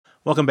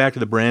Welcome back to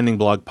the Branding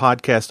Blog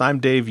Podcast. I'm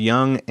Dave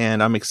Young,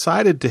 and I'm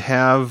excited to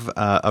have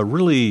a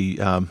really,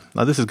 now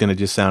this is going to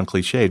just sound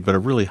cliched, but a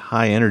really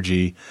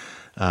high-energy,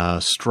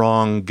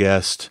 strong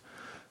guest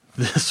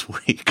this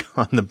week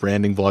on the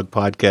Branding Blog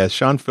Podcast.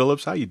 Sean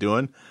Phillips, how you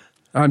doing?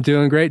 I'm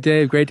doing great,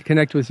 Dave. Great to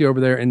connect with you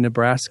over there in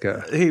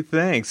Nebraska. Hey,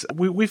 thanks.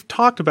 We've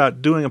talked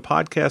about doing a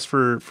podcast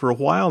for a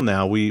while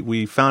now.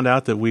 We found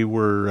out that we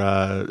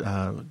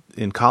were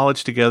in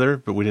college together,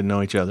 but we didn't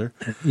know each other.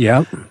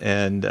 Yeah.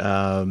 And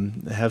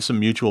have some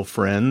mutual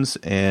friends.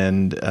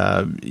 And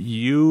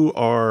you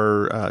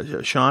are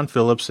Sean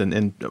Phillips,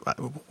 and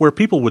where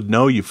people would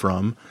know you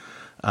from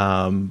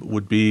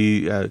would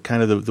be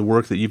kind of the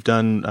work that you've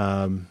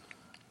done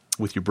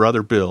with your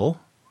brother, Bill.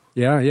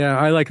 Yeah.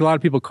 I like a lot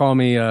of people call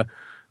me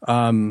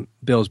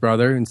Bill's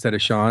brother instead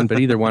of Sean, but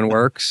either one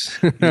works.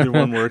 Either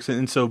one works.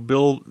 And so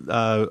Bill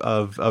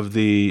of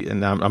the,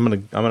 and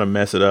I'm gonna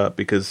mess it up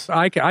because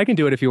I can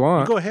do it if you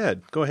want. Go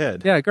ahead.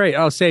 Yeah, great.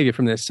 I'll save you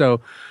from this. So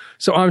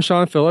I'm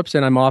Sean Phillips,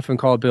 and I'm often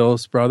called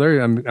Bill's brother.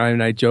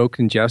 And I joke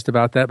and jest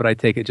about that, but I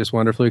take it just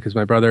wonderfully because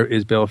my brother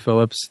is Bill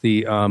Phillips,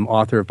 the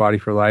author of Body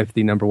for Life,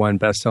 the #1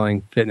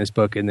 best-selling fitness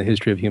book in the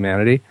history of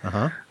humanity.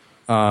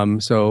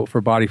 So for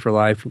Body for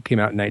Life, it came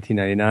out in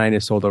 1999.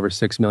 It sold over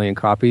 6 million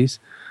copies,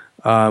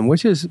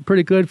 which is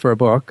pretty good for a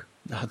book.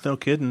 No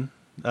kidding.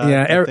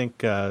 Yeah, I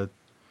think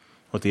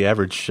what the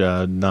average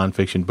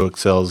nonfiction book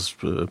sells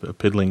a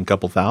piddling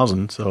couple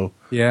thousand. So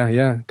yeah,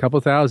 a couple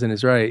thousand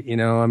is right.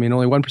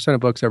 Only 1% of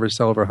books ever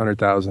sell over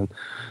 100,000.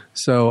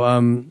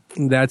 So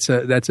that's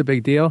a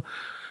big deal.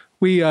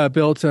 We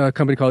built a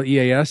company called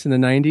EAS in the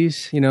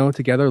 90s,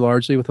 together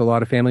largely with a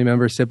lot of family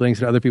members, siblings,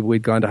 and other people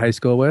we'd gone to high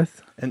school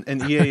with.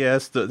 And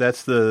EAS,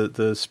 that's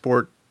the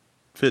sports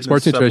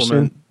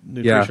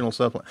nutritional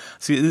supplement.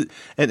 See,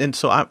 and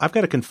so I've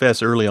got to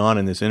confess early on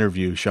in this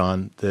interview,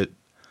 Sean, that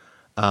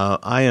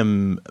I've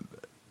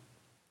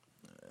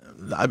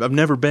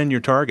never been your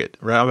target.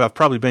 Right? I've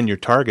probably been your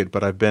target,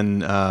 but I've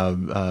been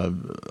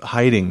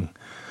hiding.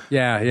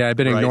 Yeah, I've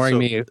been ignoring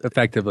me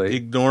effectively.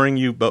 Ignoring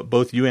you,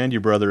 both you and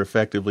your brother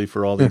effectively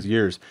for all these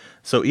years.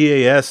 So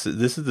EAS,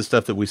 this is the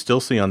stuff that we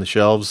still see on the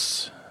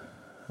shelves.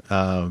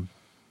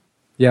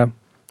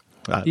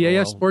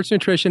 EAS, sports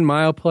nutrition,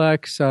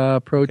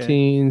 Myoplex,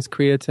 proteins,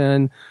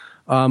 creatine,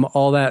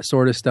 all that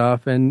sort of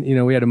stuff. And,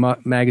 we had a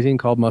magazine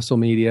called Muscle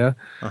Media.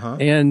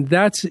 And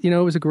that's, it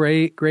was a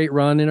great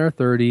run in our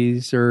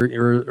 30s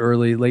or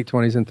late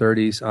 20s and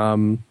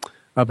 30s.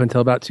 Up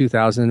until about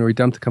 2000. We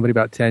dumped the company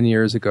about 10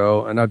 years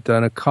ago, and I've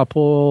done a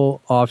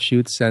couple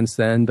offshoots since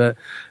then. But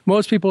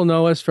most people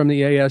know us from the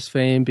EAS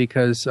fame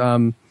because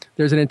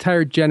there's an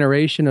entire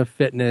generation of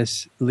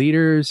fitness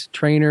leaders,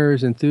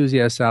 trainers,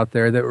 enthusiasts out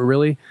there that were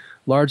really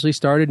largely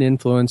started and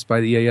influenced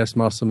by the EAS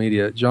muscle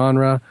media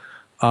genre.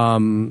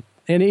 And,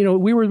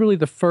 we were really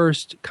the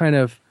first kind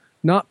of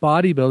not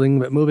bodybuilding,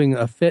 but moving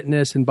a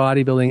fitness and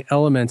bodybuilding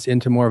elements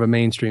into more of a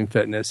mainstream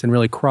fitness and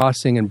really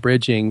crossing and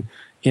bridging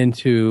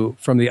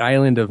from the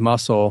island of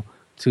muscle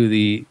to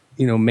the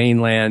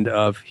mainland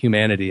of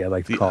humanity. I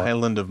like to call it the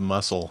island of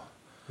muscle.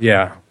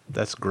 Yeah,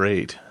 that's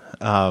great.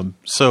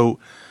 So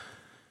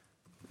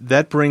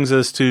that brings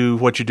us to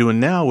what you're doing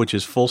now, which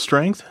is Full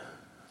Strength.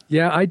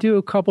 Yeah, I do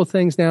a couple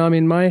things now.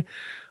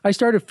 I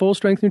started Full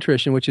Strength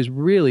Nutrition, which is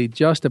really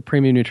just a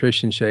premium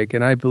nutrition shake,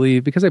 and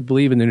because I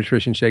believe in the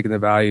nutrition shake and the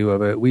value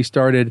of it, we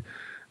started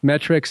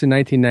Metrics in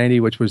 1990,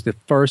 which was the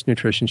first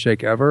nutrition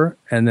shake ever,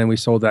 and then we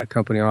sold that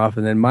company off,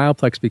 and then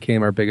Myoplex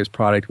became our biggest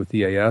product with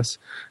EAS,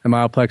 and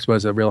Myoplex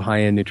was a real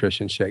high-end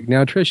nutrition shake. Now,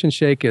 nutrition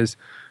shake is,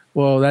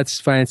 that's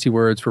fancy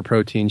words for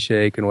protein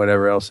shake and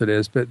whatever else it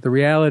is, but the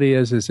reality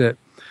is that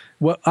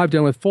what I've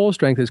done with Full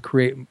Strength is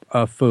create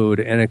a food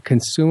and a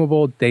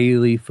consumable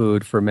daily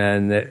food for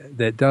men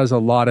that does a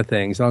lot of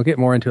things. And I'll get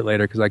more into it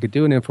later because I could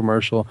do an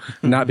infomercial,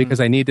 not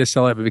because I need to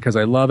sell it, but because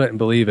I love it and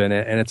believe in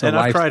it. And it's a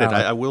lifestyle. I've tried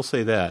it. I will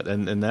say that.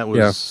 And that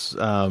was,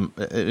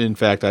 in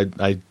fact,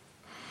 I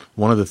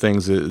one of the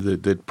things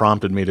that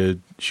prompted me to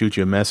shoot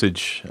you a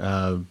message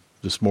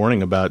this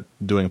morning about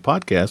doing a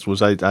podcast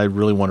was I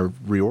really want to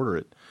reorder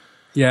it.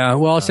 Yeah,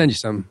 well, I'll send you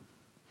some.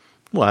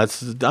 Well,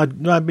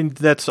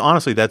 that's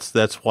honestly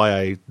that's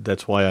why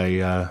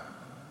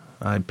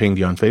I pinged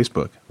you on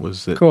Facebook.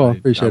 Was that cool?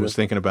 Appreciate it. I was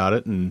thinking about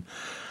it, and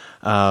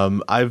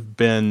I've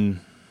been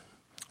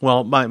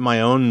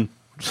my own.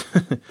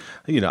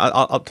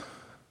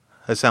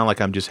 I sound like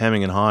I'm just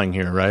hemming and hawing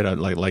here, right?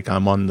 Like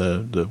I'm on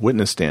the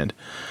witness stand.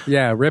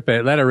 Yeah, rip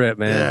it, let it rip,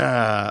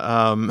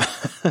 man.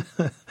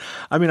 Yeah.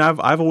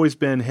 I've always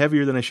been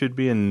heavier than I should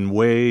be and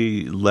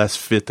way less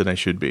fit than I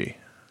should be.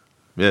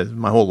 Yeah,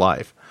 my whole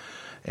life.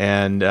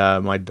 And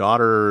my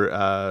daughter,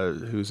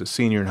 who's a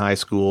senior in high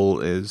school,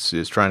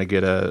 is trying to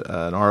get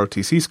an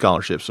ROTC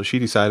scholarship. So she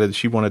decided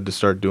she wanted to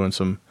start doing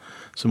some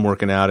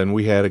working out. And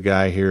we had a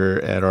guy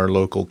here at our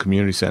local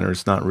community center.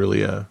 It's not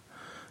really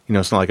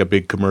it's not like a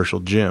big commercial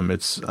gym.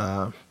 It's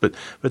but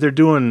they're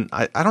doing.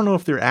 I don't know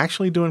if they're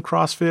actually doing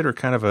CrossFit or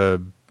kind of a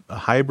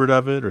hybrid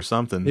of it or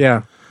something.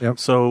 Yeah. Yep.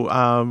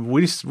 So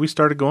we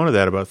started going to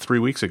that about 3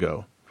 weeks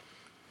ago.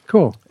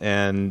 Cool.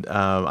 And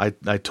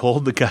I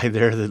told the guy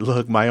there that,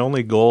 look, my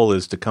only goal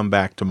is to come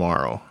back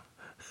tomorrow.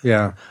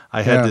 Yeah.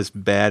 I had this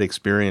bad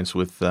experience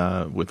with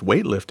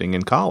weightlifting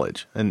in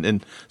college,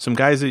 and some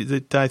guys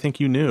that I think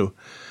you knew.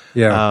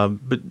 Yeah.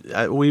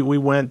 But we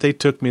went. They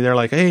took me there,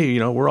 like, hey,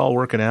 we're all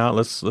working out.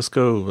 Let's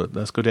go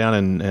down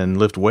and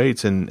lift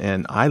weights.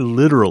 And I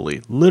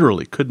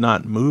literally could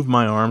not move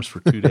my arms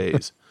for 2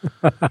 days.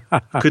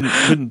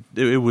 couldn't.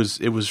 It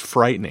was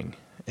frightening,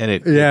 and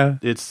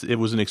it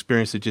was an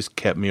experience that just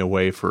kept me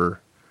away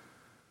for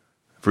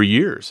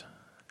years.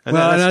 And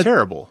that's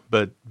terrible.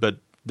 But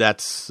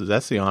that's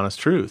the honest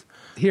truth.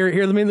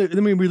 Here, let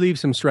me relieve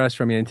some stress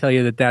from you and tell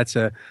you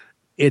that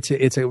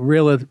it's a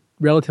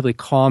relatively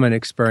common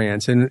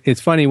experience. And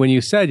it's funny when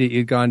you said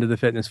you'd gone to the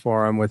fitness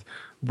forum with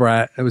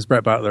Brett. It was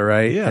Brett Butler,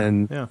 right?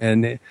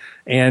 Yeah.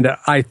 And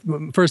I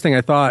first thing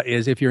I thought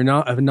is, if you're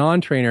not a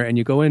non-trainer and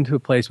you go into a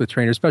place with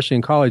trainers, especially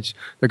in college,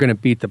 they're going to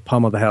beat the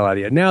pummel the hell out of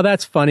you. Now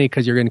that's funny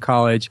because you're in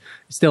college.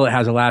 Still, it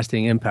has a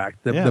lasting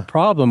impact. The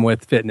problem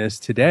with fitness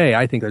today,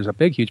 I think there's a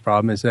huge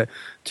problem, is that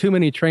too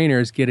many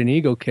trainers get an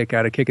ego kick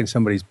out of kicking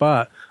somebody's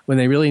butt when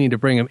they really need to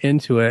bring them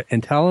into it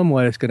and tell them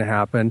what is going to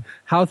happen,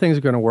 how things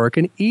are going to work,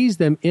 and ease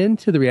them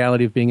into the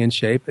reality of being in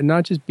shape and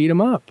not just beat them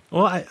up.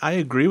 Well, I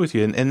agree with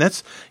you, and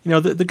that's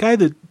the guy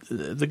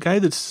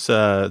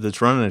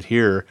that's running it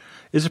here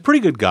is a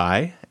pretty good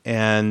guy,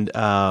 and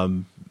I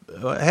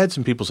had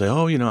some people say,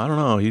 "Oh, I don't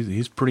know,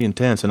 he's pretty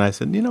intense," and I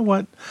said, "You know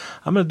what?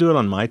 I'm going to do it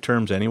on my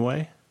terms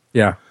anyway."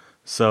 Yeah.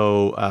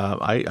 So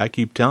I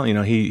keep telling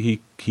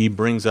he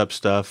brings up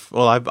stuff.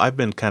 Well, I've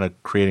been kind of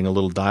creating a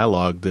little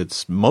dialogue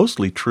that's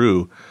mostly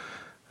true.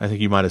 I think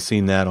you might have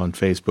seen that on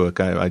Facebook.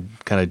 I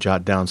kind of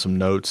jot down some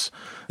notes.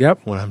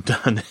 Yep. When I'm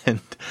done, and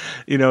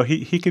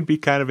he can be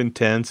kind of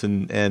intense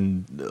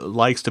and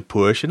likes to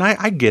push, and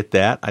I get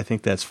that. I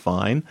think that's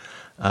fine.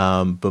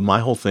 But my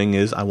whole thing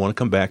is I want to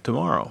come back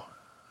tomorrow.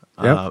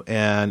 Yep.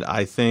 And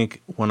I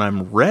think when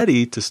I'm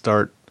ready to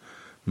start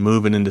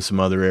moving into some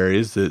other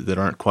areas that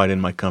aren't quite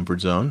in my comfort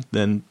zone,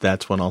 then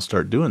that's when I'll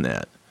start doing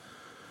that.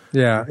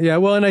 Yeah. Yeah.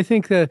 Well, and I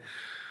think that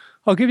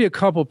I'll give you a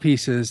couple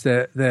pieces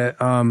that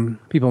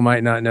people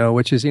might not know,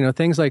 which is,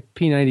 things like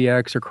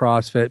P90X or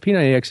CrossFit.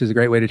 P90X is a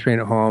great way to train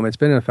at home. It's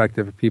been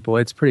effective for people.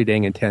 It's pretty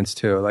dang intense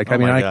too. Like,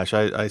 my gosh,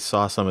 I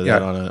saw some of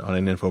that on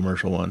an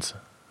infomercial once.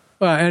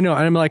 Well, I know,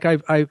 and I'm like,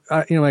 like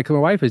my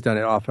wife has done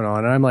it off and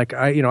on, and I'm like,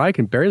 I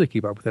can barely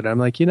keep up with it. I'm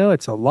like,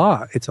 it's a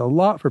lot. It's a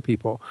lot for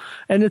people.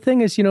 And the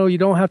thing is, you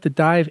don't have to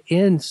dive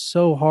in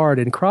so hard.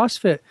 And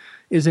CrossFit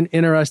is an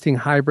interesting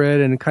hybrid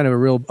and kind of a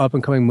real up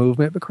and coming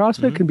movement. But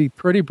CrossFit can be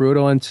pretty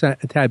brutal and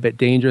a tad bit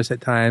dangerous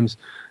at times,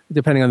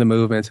 depending on the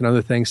movements and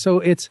other things. So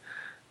it's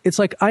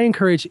like, I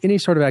encourage any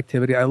sort of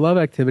activity. I love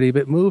activity,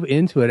 but move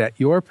into it at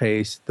your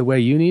pace, the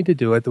way you need to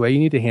do it, the way you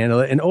need to handle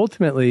it. And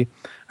ultimately,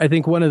 I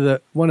think one of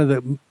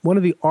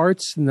the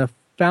arts and the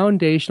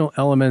foundational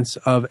elements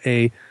of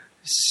a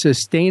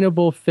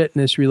sustainable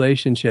fitness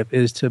relationship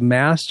is to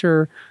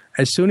master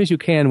as soon as you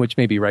can, which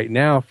may be right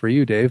now for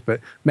you, Dave, but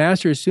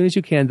master as soon as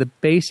you can the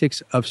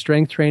basics of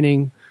strength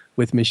training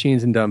with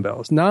machines and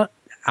dumbbells. Not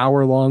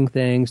hour-long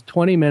things,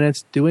 20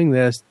 minutes, doing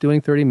this, doing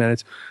 30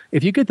 minutes.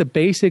 If you get the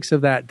basics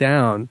of that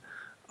down,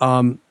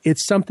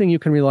 it's something you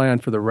can rely on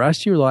for the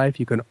rest of your life.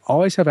 You can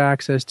always have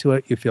access to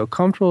it. You feel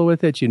comfortable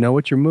with it. You know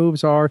what your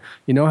moves are.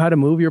 You know how to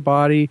move your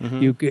body.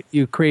 Mm-hmm.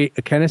 You create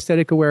a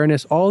kinesthetic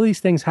awareness. All these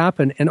things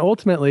happen, and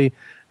ultimately,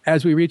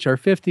 as we reach our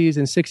 50s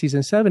and 60s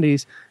and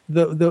 70s,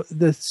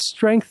 the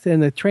strength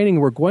and the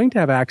training we're going to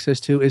have access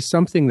to is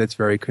something that's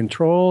very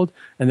controlled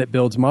and that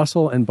builds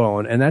muscle and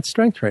bone, and that's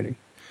strength training.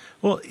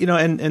 Well,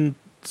 and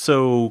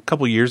so a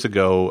couple of years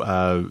ago,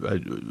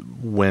 I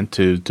went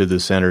to the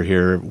center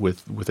here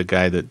with a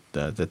guy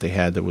that they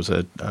had that was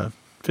a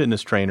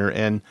fitness trainer,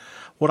 and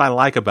what I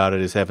like about it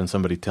is having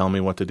somebody tell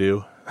me what to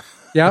do.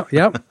 Yeah,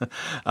 yep.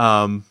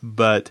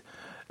 But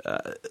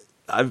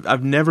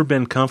I've never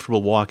been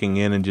comfortable walking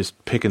in and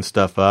just picking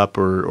stuff up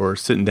or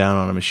sitting down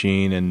on a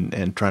machine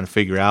and trying to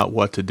figure out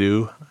what to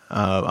do.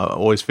 I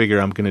always figure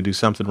I'm going to do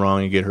something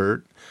wrong and get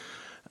hurt.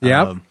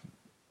 Yeah.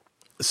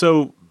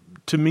 So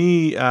to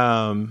me,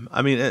 and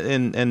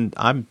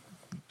I'm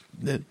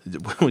when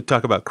we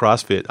talk about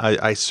CrossFit,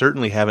 I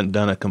certainly haven't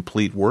done a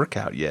complete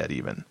workout yet,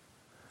 even.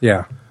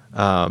 Yeah.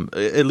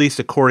 At least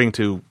according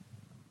to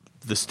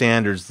the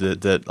standards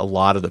that a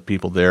lot of the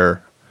people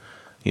there,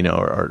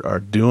 are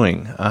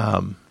doing.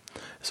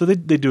 So they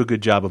do a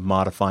good job of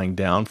modifying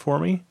down for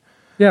me.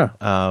 Yeah.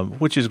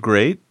 Which is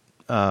great.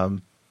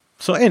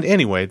 So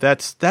anyway,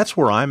 that's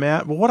where I'm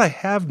at. But what I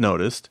have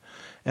noticed,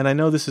 and I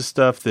know this is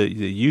stuff that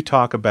you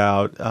talk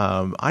about,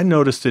 I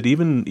noticed it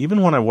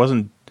even when I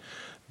wasn't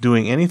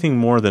doing anything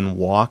more than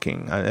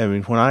walking. I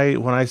mean, when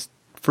I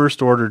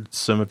first ordered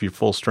some of your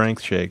full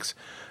strength shakes,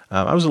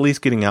 I was at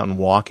least getting out and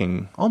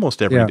walking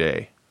almost every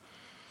day.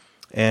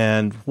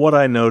 And what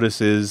I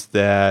notice is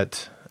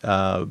that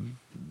the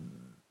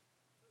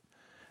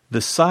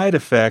side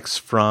effects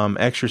from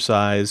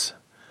exercise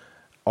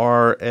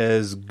are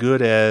as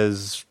good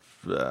as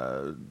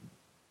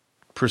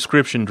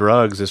prescription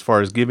drugs as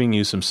far as giving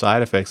you some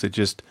side effects that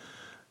just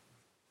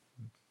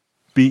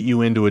beat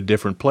you into a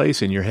different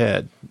place in your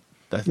head.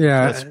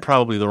 That's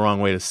probably the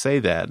wrong way to say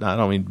that. I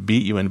don't mean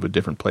beat you into a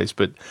different place,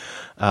 but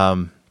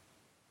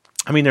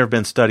I mean, there have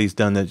been studies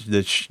done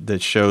that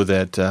show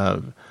that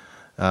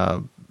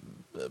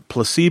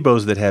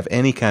placebos that have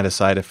any kind of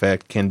side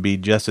effect can be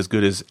just as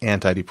good as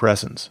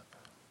antidepressants.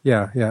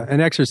 Yeah,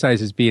 and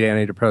exercises beat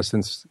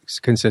antidepressants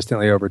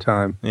consistently over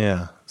time.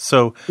 Yeah,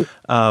 so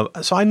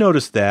I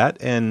noticed that,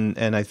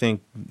 and I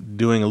think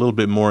doing a little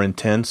bit more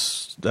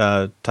intense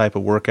type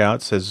of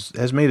workouts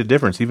has made a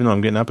difference. Even though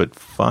I'm getting up at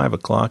 5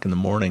 o'clock in the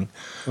morning.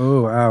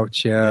 Oh,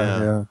 ouch!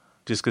 Yeah.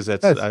 Just because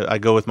I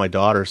go with my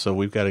daughter, so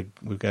we've got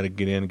to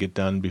get in and get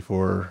done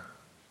before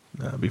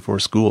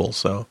school.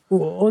 So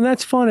and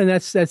that's fun, and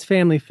that's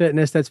family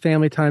fitness, that's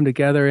family time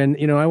together. And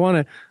I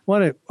want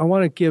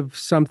to give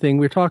something.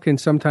 We're talking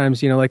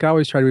sometimes, like I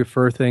always try to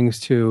refer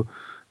things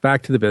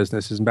back to the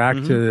businesses and back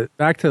to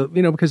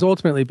because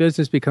ultimately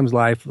business becomes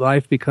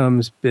life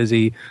becomes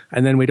busy,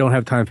 and then we don't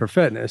have time for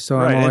fitness. So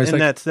right. I'm always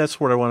that's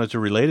what I wanted to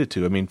relate it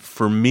to. I mean,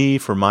 for me,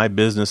 for my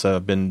business,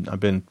 I've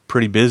been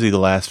pretty busy the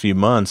last few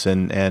months,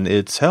 and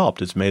it's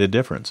helped. It's made a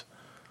difference.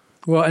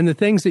 Well, and the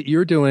things that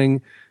you're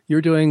doing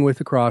with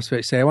the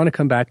CrossFit, say, I want to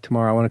come back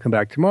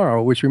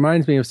tomorrow, which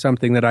reminds me of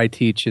something that I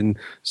teach in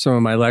some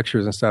of my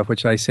lectures and stuff,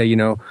 which I say,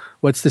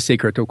 what's the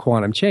secret to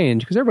quantum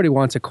change? Because everybody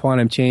wants a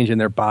quantum change in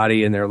their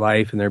body, in their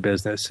life, in their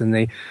business. And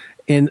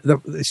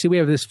we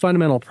have this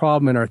fundamental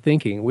problem in our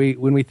thinking.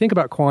 When we think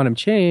about quantum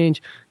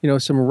change,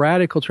 some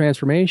radical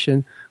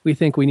transformation, we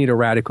think we need a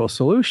radical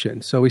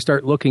solution. So we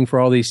start looking for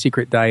all these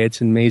secret diets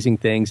and amazing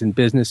things and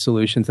business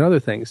solutions and other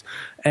things.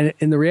 And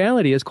the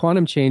reality is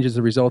quantum change is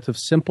the result of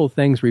simple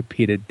things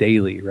repeated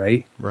daily,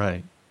 right?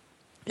 Right.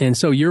 And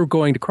so you're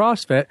going to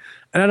CrossFit,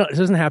 and it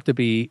doesn't have to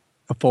be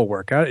a full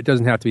workout. It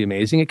doesn't have to be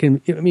amazing.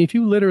 If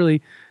you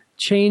literally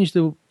change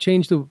the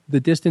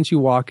distance you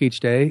walk each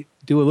day,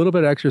 do a little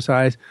bit of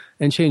exercise,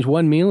 and change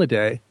one meal a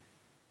day,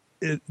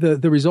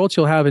 the results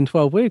you'll have in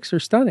 12 weeks are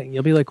stunning.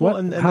 You'll be like, what?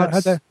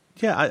 How'd that?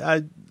 Yeah,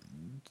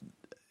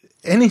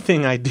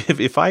 anything I did,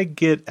 if I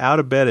get out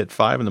of bed at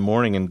 5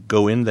 a.m. and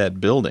go in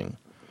that building,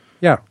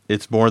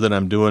 it's more than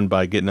I'm doing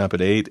by getting up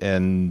at 8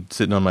 and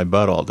sitting on my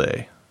butt all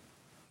day.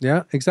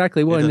 Yeah,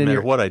 exactly. Well, it doesn't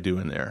matter what I do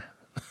in there.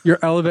 You're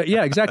elevating.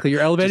 Yeah, exactly.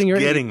 You're elevating. Just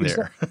getting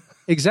there.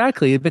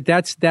 Exactly, but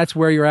that's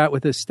where you're at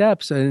with the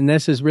steps, and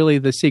this is really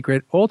the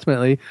secret.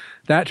 Ultimately,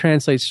 that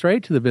translates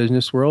straight to the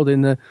business world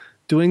in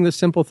doing the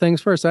simple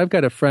things first. I've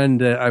got a friend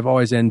that I've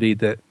always envied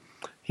that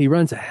he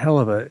runs a hell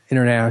of an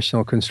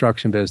international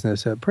construction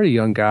business, a pretty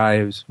young guy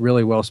who's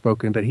really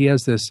well-spoken, but he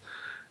has this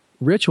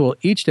ritual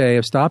each day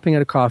of stopping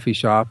at a coffee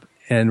shop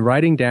and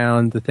writing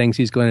down the things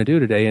he's going to do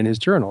today in his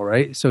journal,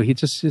 right? So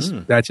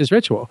that's his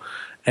ritual.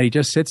 And he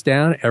just sits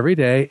down every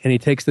day and he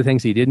takes the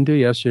things he didn't do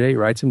yesterday,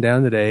 writes them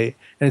down today,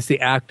 and it's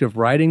the act of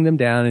writing them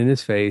down in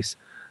his face.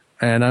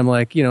 And I'm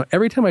like,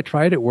 every time I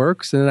try it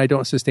works, and then I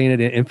don't sustain it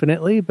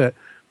infinitely, but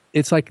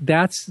it's like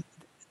that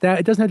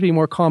it doesn't have to be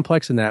more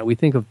complex than that. We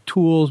think of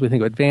tools, we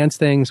think of advanced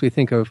things, we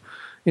think of,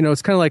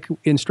 it's kind of like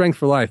in Strength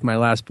for Life, my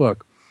last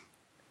book.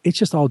 It's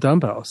just all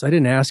dumbbells. I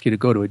didn't ask you to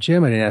go to a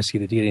gym. I didn't ask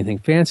you to do anything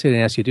fancy. I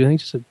didn't ask you to do anything.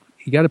 Just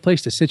you got a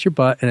place to sit your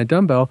butt and a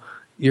dumbbell.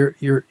 You're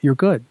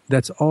good.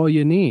 That's all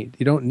you need.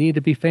 You don't need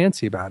to be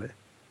fancy about it.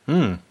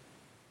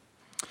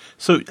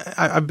 So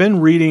I've been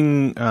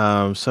reading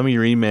some of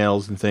your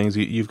emails and things.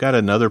 You've got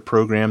another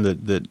program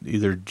that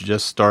either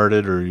just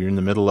started or you're in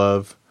the middle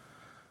of.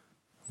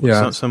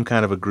 Some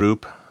kind of a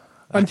group.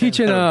 I'm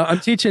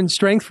teaching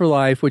Strength for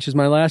Life, which is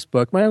my last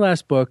book. My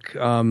last book.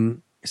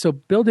 So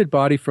Builded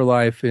Body for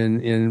Life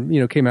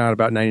came out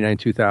about 99,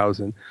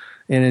 2000.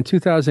 And in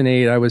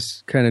 2008, I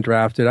was kind of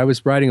drafted. I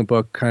was writing a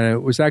book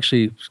was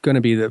actually going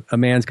to be a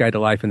man's guide to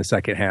life in the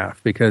second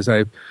half, because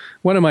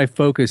one of my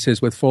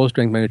focuses with Full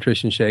Strength My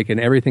Nutrition Shake and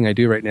everything I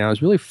do right now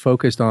is really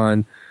focused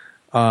on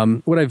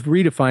what I've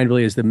redefined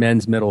really as the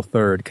men's middle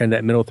third, kind of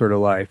that middle third of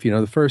life.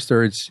 The first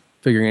third's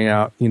figuring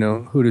out,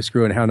 who to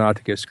screw and how not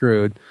to get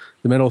screwed.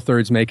 The middle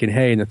third's making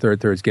hay, and the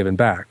third third's giving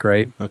back,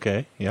 right?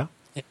 Okay, yeah.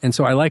 And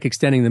so I like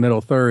extending the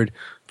middle third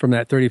from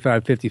that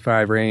 35,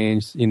 55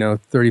 range,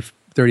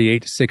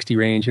 38 to 60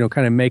 range,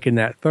 kind of making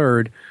that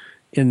third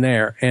in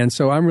there. And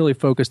so I'm really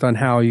focused on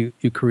how you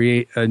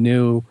create a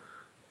new,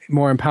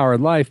 more empowered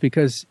life,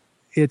 because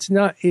it's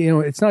not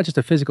just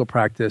a physical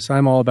practice.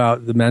 I'm all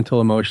about the mental,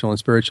 emotional, and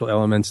spiritual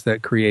elements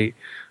that create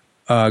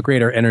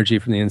greater energy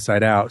from the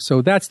inside out.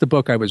 So that's the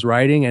book I was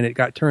writing, and it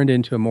got turned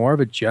into more of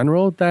a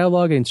general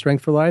dialogue in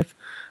Strength for Life.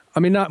 I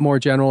mean, not more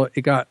general.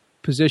 It got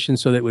positioned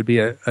so that it would be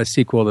a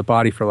sequel to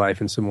Body for Life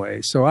in some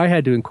ways. So I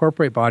had to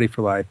incorporate Body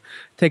for Life,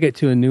 take it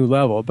to a new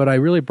level. But I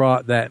really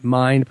brought that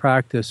mind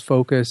practice,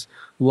 focus,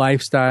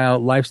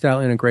 lifestyle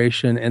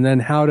integration, and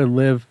then how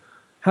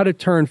to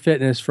turn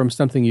fitness from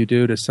something you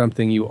do to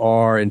something you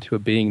are into a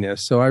beingness.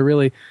 So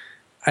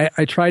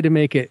I tried to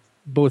make it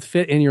both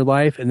fit in your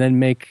life and then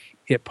make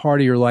it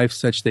part of your life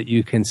such that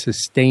you can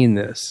sustain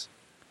this,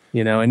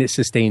 and it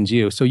sustains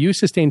you. So you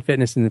sustain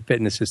fitness and the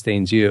fitness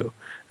sustains you.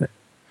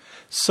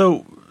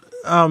 So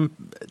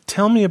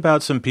tell me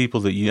about some people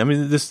that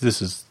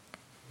this is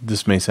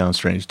this may sound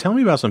strange. Tell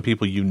me about some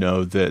people you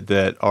know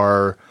that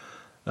are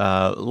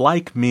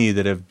like me,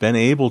 that have been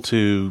able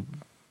to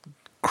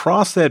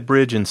cross that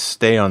bridge and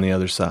stay on the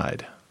other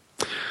side.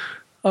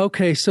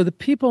 Okay, so the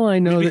people I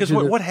know, because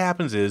what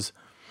happens is,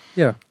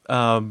 yeah,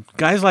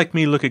 guys like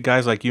me look at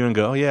guys like you and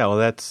go, oh yeah, well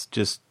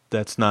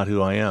that's not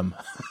who I am.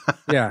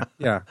 yeah.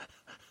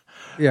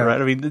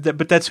 Right. I mean,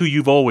 but that's who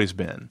you've always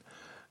been.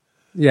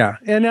 Yeah,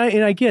 and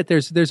I get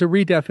there's a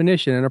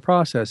redefinition and a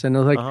process, and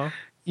like, I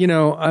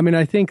mean,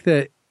 I think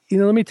that,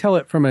 let me tell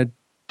it from a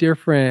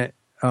different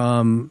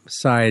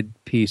side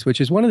piece, which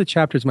is one of the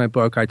chapters of my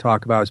book I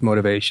talk about is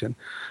motivation,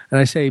 and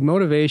I say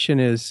motivation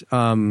is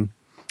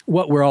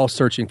what we're all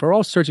searching for. We're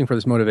all searching for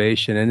this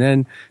motivation, and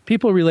then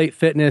people relate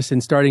fitness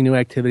and starting new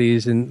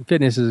activities, and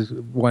fitness is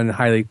one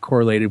highly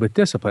correlated with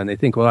discipline. They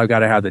think, well, I've got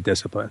to have the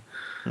discipline.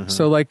 Mm-hmm.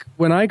 So like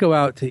when I go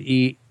out to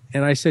eat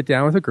and I sit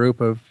down with a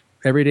group of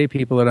everyday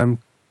people that I'm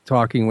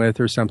talking with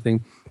or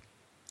something,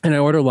 and I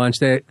order lunch,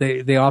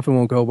 they often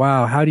won't go,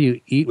 wow, how do you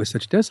eat with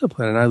such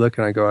discipline? And I look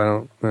and I go, I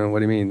don't know, what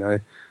do you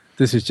mean?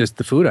 This is just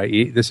the food I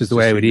eat. This is the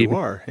way I would eat.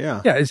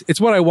 Yeah, it's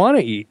what I want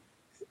to eat.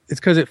 It's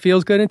because it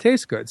feels good and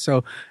tastes good.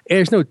 So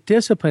there's no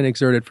discipline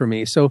exerted for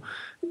me. So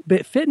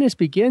but fitness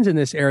begins in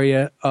this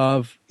area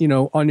of,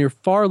 on your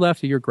far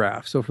left of your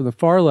graph. So from the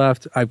far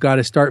left, I've got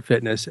to start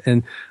fitness.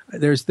 And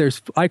there's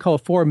I call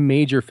it 4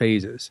 major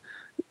phases.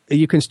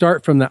 You can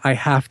start from the I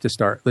have to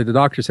start. Like the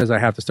doctor says I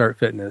have to start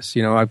fitness.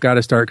 I've got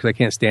to start because I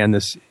can't stand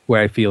this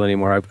way I feel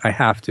anymore. I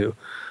have to.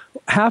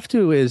 Have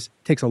to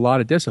takes a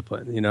lot of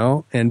discipline,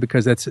 and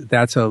because that's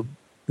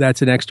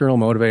an external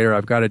motivator.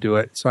 I've got to do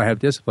it, so I have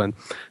discipline.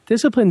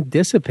 Discipline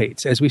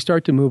dissipates as we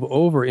start to move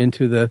over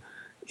into the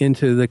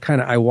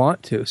kind of I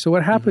want to. So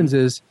what happens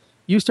is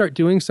you start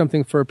doing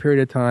something for a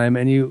period of time,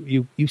 and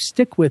you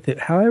stick with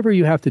it. However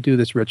you have to do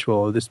this ritual,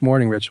 or this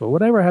morning ritual,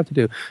 whatever I have to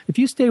do. If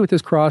you stay with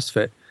this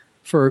CrossFit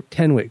for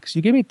 10 weeks,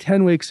 you give me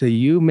 10 weeks so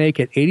you make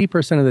it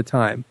 80% of the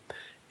time,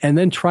 and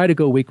then try to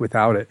go a week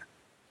without it.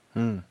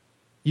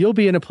 You'll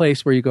be in a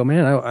place where you go,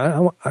 man,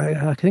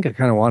 I think I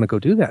kind of want to go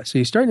do that. So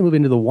you're starting to move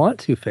into the want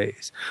to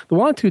phase. The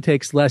want to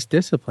takes less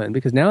discipline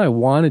because now I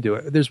want to do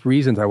it. There's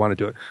reasons I want to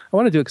do it. I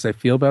want to do it because I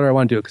feel better. I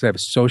want to do it because I have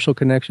social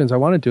connections. I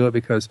want to do it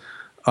because,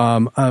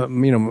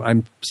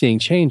 I'm seeing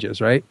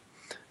changes, right?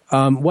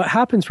 What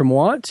happens from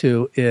want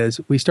to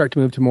is we start to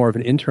move to more of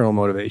an internal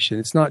motivation.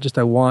 It's not just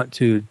I want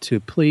to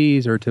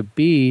please or to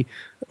be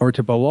or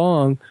to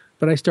belong,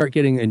 but I start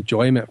getting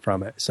enjoyment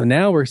from it. So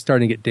now we're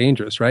starting to get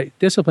dangerous, right?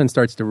 Discipline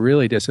starts to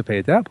really dissipate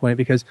at that point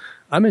because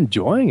I'm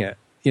enjoying it,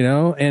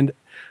 and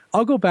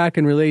I'll go back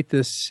and relate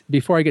this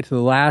before I get to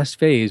the last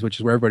phase, which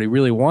is where everybody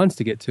really wants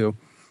to get to.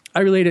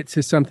 I relate it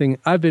to something.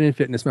 I've been in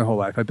fitness my whole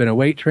life. I've been a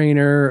weight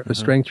trainer, a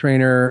strength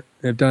trainer.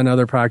 I've done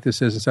other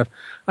practices and stuff.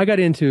 I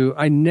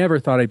never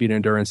thought I'd be an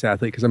endurance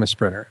athlete because I'm a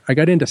sprinter. I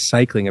got into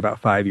cycling about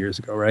 5 years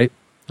ago, right?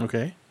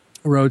 Okay.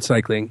 Road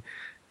cycling.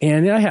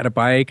 And I had a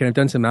bike and I've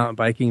done some mountain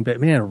biking, but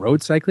man,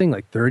 road cycling,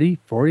 like 30,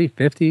 40,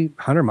 50,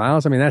 100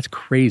 miles. I mean, that's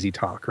crazy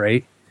talk,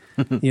 right?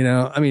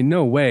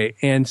 No way.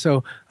 And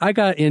so I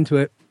got into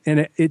it,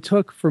 and it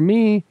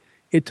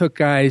took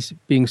guys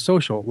being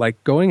social,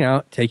 like going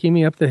out, taking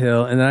me up the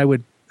hill, and then I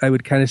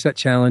would kind of set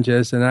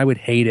challenges, and I would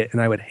hate it,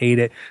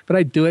 but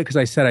I'd do it because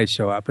I said I'd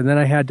show up, and then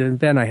I had to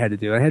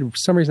do it. I had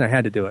some reason I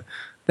had to do it.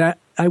 That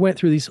I went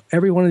through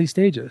every one of these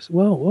stages.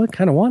 Well, I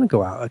kind of want to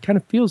go out. It kind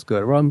of feels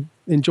good, or I'm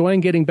enjoying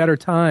getting better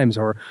times,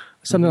 or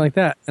something like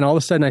that. And all of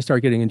a sudden, I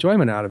start getting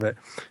enjoyment out of it.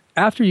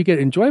 After you get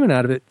enjoyment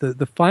out of it,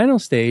 the final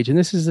stage, and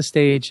this is the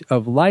stage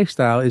of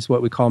lifestyle, is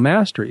what we call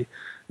mastery.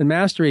 And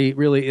mastery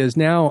really is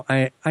now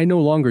I no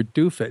longer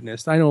do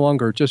fitness. I no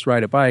longer just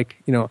ride a bike.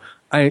 As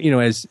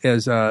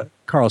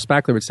Carl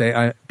Spackler would say,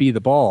 I be the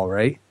ball,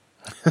 right?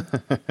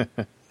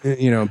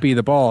 Be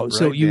the ball. Right,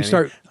 so you Danny.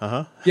 start.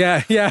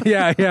 Yeah.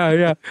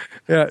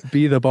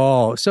 Be the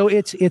ball. So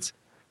it's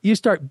you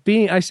start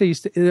being. I say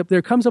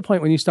there comes a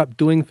point when you stop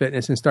doing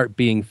fitness and start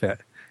being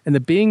fit. And the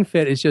being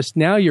fit is just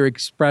now you're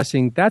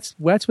expressing, that's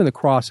when the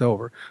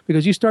crossover,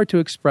 because you start to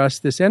express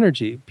this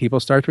energy. People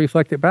start to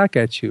reflect it back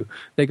at you.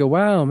 They go,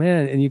 wow,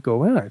 man. And you go,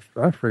 wow,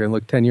 I freaking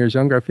look 10 years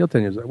younger. I feel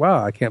 10 years like,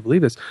 wow, I can't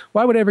believe this.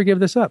 Why would I ever give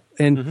this up?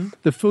 And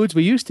the foods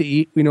we used to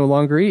eat, we no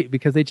longer eat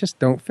because they just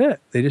don't fit.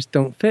 They just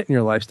don't fit in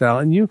your lifestyle.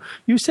 And you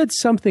said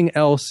something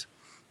else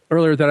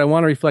earlier that I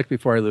want to reflect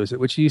before I lose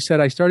it, which you said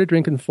I started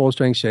drinking full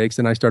strength shakes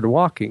and I started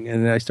walking.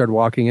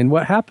 And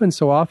what happens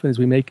so often is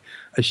we make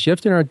a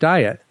shift in our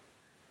diet,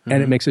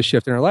 and it makes a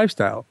shift in our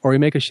lifestyle. Or we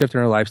make a shift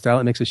in our lifestyle,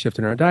 it makes a shift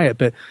in our diet.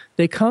 But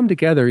they come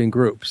together in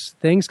groups.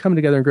 Things come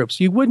together in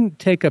groups. You wouldn't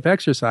take up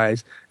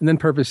exercise and then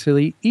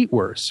purposely eat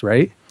worse,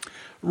 right?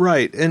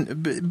 Right.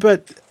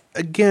 But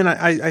again,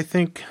 I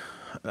think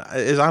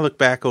as I look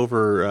back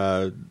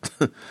over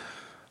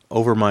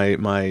over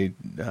my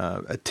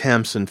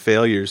attempts and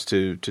failures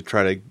to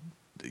try to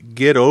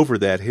get over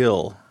that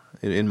hill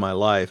in my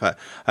life.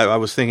 I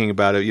was thinking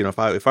about it. If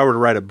I were to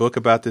write a book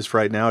about this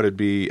right now, it'd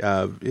be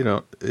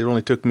it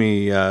only took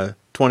me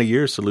 20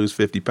 years to lose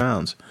 50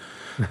 pounds,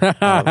 and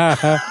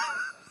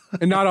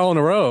not all in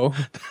a row.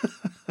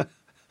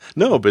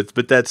 No,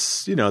 but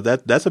that's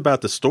that's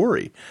about the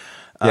story.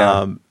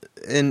 Yeah.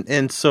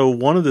 And so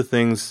one of the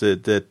things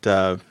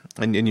that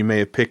and you may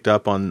have picked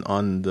up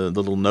on the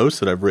little notes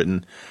that I've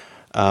written,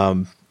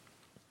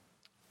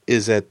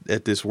 is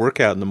at this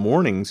workout in the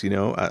mornings,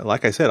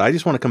 like I said, I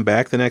just want to come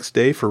back the next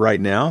day. For right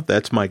now,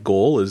 that's my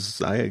goal,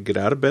 is I get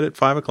out of bed at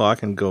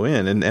 5:00 and go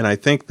in. And I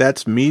think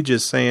that's me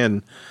just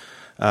saying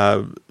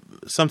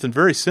something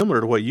very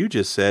similar to what you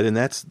just said, and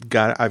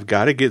I've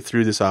got to get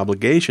through this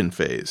obligation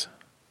phase.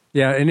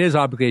 Yeah, and it is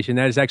obligation.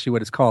 That is actually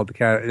what it's called.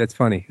 That's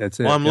funny. That's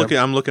it. Well, I'm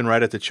looking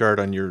right at the chart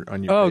on your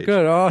Oh, page.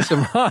 good,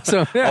 awesome.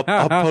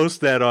 I'll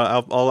post that.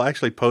 I'll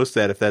actually post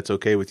that if that's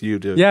okay with you.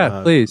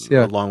 Please.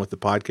 Yeah, along with the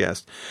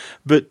podcast.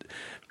 But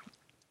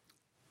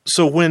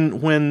so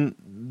when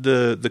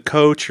the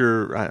coach,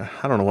 or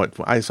I don't know what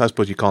I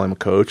suppose you call him a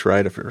coach,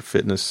 right? If you're a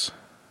fitness,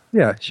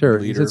 yeah, sure,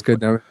 leader. That's good.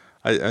 Now,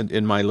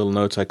 in my little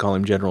notes, I call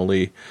him General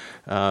Lee.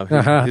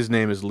 His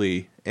name is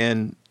Lee,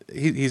 and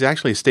he's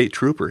actually a state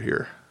trooper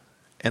here.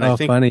 And I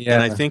think, funny, yeah.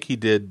 And I think he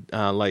did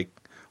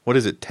what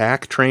is it,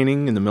 TAC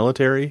training in the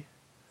military?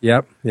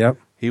 Yep.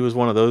 He was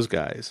one of those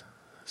guys.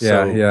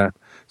 Yeah.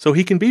 So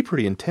he can be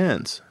pretty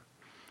intense.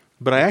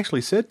 But I actually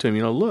said to him,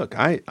 look,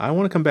 I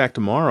want to come back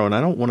tomorrow, and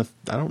I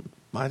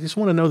just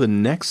want to know the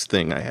next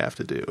thing I have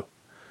to do.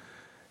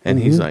 And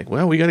he's like,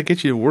 well, we got to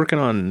get you working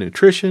on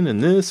nutrition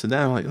and this and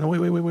that. I'm like, no,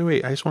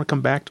 wait. I just want to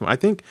come back to him. I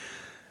think,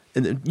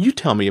 and you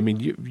tell me, I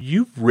mean,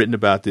 you've written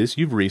about this,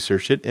 you've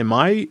researched it.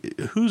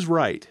 Who's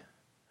right?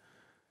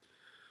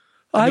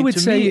 I would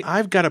say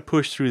I've got to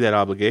push through that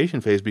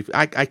obligation phase.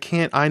 I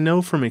can't. I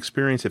know from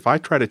experience, if I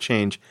try to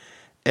change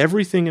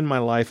everything in my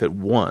life at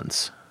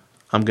once,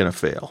 I'm going to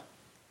fail.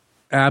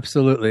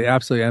 Absolutely. I'm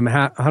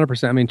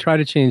 100%. I mean, try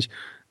to change.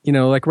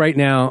 Like right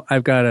now,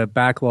 I've got a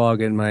backlog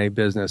in my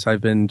business.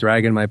 I've been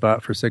dragging my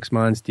butt for 6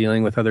 months,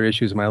 dealing with other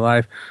issues in my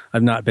life.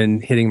 I've not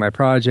been hitting my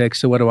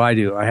projects. So what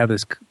do? I have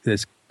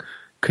this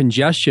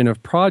congestion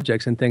of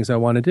projects and things I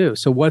want to do.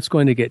 So what's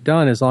going to get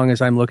done as long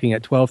as I'm looking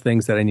at 12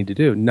 things that I need to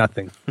do?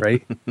 Nothing,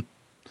 right?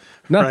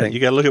 Nothing. Right. You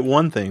got to look at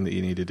one thing that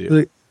you need to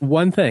do.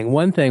 One thing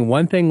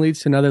leads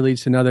to another,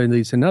 leads to another,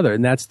 leads to another.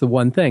 And that's the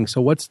one thing. So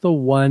what's the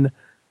one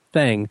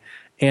thing?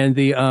 And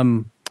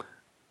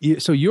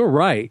so you're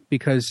right,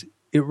 because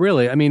it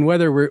really, I mean,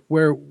 whether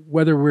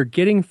we're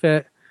getting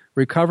fit,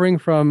 recovering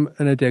from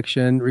an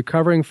addiction,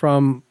 recovering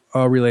from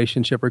a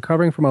relationship,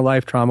 recovering from a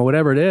life trauma,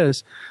 whatever it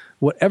is,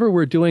 whatever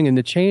we're doing in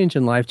the change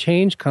in life,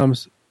 change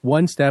comes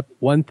one step,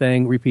 one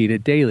thing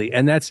repeated daily.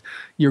 And that's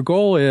your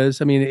goal is,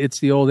 I mean, it's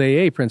the old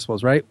AA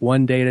principles, right?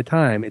 One day at a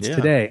time. It's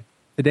today.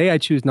 Today I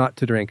choose not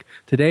to drink.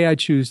 Today I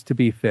choose to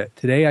be fit.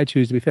 Today I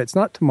choose to be fit. It's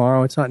not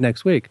tomorrow. It's not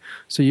next week.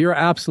 So you're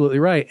absolutely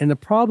right. And the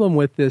problem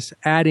with this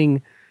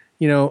adding,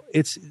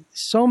 it's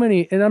so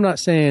many, and I'm not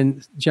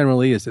saying General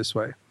Lee is this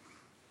way.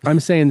 I'm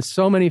saying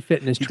so many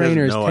fitness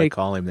trainers I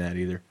call him that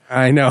either.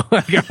 I know.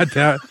 I got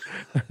that.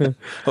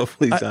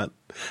 Hopefully he's not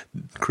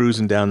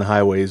cruising down the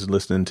highways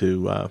listening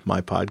to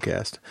my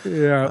podcast.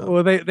 Yeah.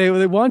 Well,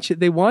 they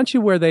want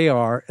you where they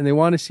are, and they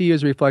want to see you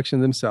as a reflection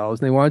of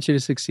themselves, and they want you to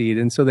succeed.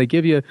 And so they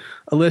give you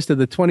a list of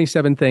the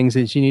 27 things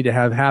that you need to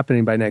have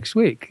happening by next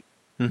week.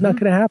 Mm-hmm. Not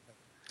going to happen.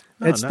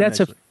 No, that's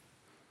a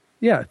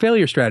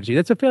failure strategy.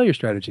 That's a failure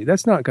strategy.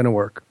 That's not going to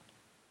work.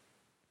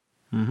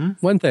 Mm-hmm.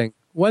 One thing.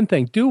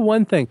 Do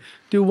one thing.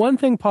 Do one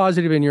thing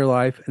positive in your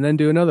life, and then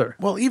do another.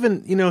 Well,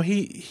 even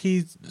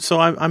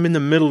so I'm in the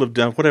middle of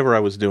whatever I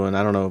was doing.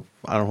 I don't know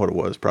what it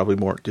was. Probably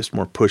more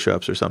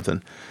push-ups or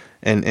something.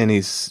 And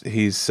he's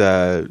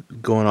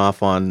going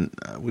off on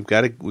we've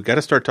got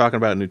to start talking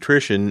about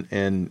nutrition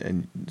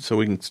and so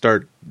we can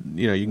start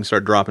you can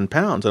start dropping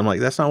pounds. I'm like,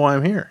 that's not why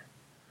I'm here.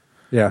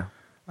 Yeah,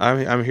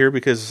 I'm here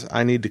because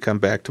I need to come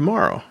back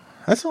tomorrow.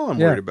 That's all I'm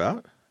worried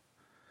about.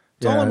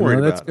 That's all I'm worried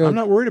about. I'm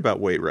not worried about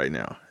weight right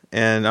now.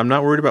 And I'm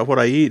not worried about what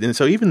I eat. And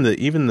so even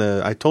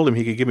the I told him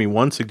he could give me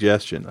one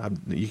suggestion.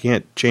 You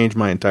can't change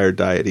my entire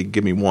diet. He could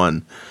give me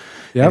one.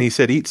 Yep. And he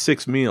said, eat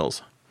 6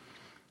 meals.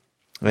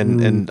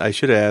 And I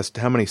should have asked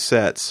how many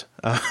sets.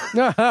 But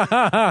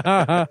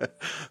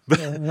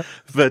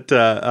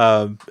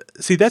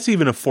see, that's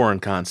even a foreign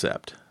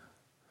concept.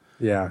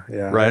 Yeah.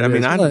 Right? I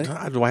mean,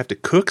 do I have to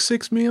cook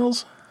 6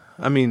 meals?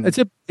 I mean,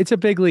 it's a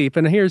big leap,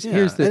 and here's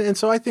the and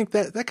so I think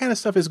that kind of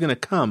stuff is going to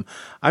come.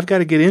 I've got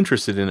to get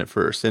interested in it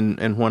first,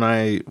 and when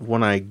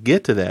I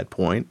get to that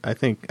point, I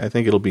think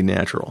it'll be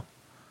natural.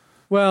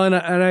 Well, and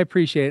I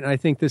appreciate it. And I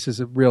think this is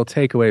a real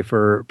takeaway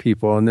for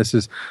people. And this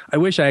is, I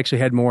wish I actually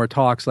had more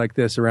talks like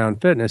this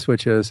around fitness,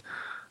 which is,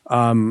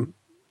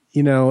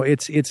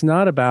 it's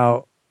not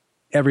about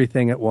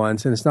everything at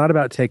once, and it's not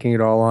about taking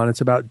it all on.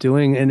 It's about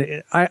doing,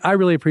 and I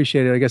really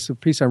appreciate it. I guess the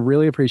piece I'm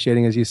really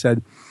appreciating, as you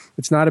said,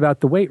 it's not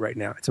about the weight right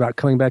now. It's about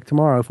coming back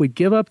tomorrow. If we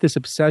give up this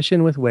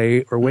obsession with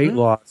weight or weight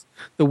loss,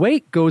 the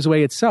weight goes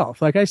away itself.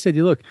 Like I said,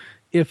 you look,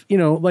 if,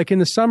 like in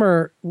the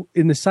summer,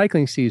 in the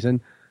cycling season,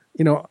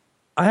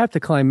 I have to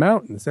climb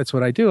mountains. That's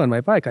what I do on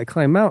my bike. I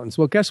climb mountains.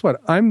 Well, guess what?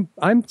 I'm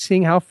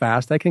seeing how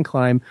fast I can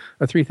climb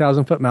a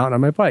 3,000-foot mountain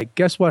on my bike.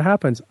 Guess what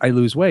happens? I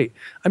lose weight.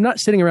 I'm not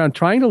sitting around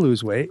trying to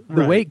lose weight.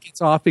 The weight gets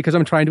off because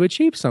I'm trying to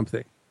achieve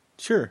something.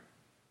 Sure.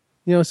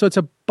 So it's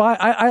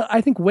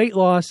I think weight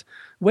loss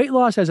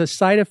as a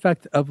side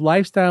effect of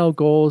lifestyle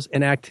goals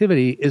and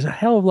activity is a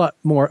hell of a lot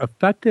more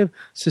effective,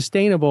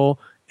 sustainable,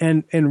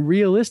 and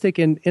realistic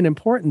and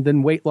important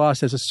than weight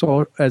loss as a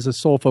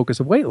sole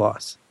focus of weight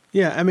loss.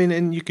 Yeah, I mean,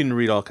 and you can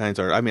read all kinds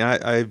of art. I mean,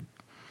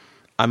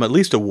 I'm at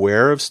least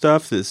aware of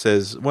stuff that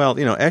says, well,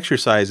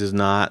 exercise is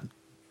not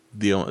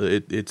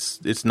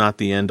it's not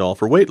the end all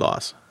for weight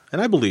loss, and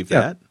I believe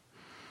that.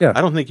 Yeah. I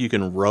don't think you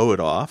can row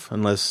it off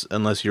unless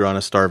you're on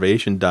a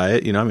starvation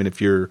diet. I mean, if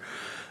you're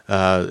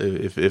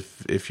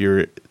if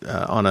you're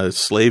on a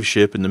slave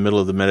ship in the middle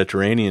of the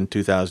Mediterranean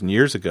 2,000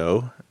 years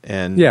ago,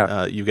 and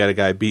you've got a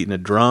guy beating a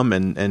drum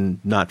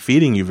and not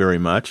feeding you very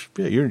much,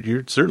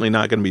 you're certainly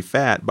not going to be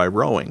fat by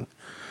rowing.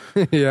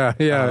 Yeah.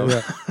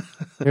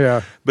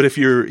 But if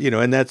you're,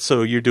 and that's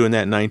so you're doing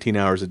that 19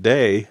 hours a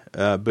day.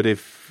 But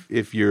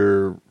if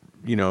you're,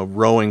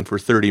 rowing for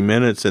 30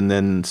 minutes and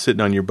then sitting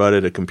on your butt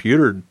at a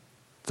computer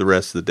the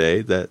rest of the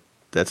day,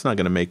 that's not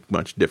going to make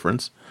much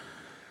difference.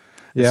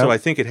 Yeah. So I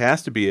think it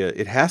has to be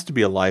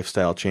a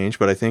lifestyle change.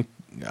 But I think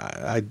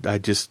I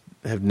just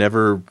I've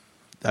never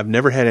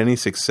had any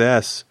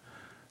success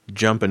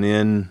jumping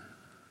in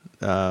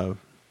over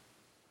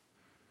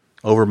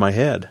my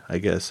head, I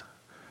guess.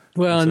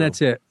 Well, and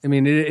that's it. I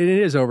mean, it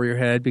is over your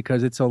head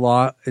because it's a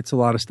lot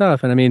of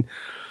stuff. And I mean,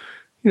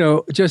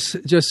 just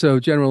so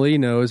General Lee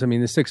knows, I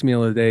mean, the 6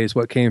 meal a day is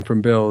what came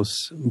from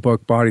Bill's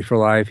book, Body for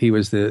Life. He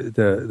was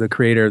the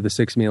creator of the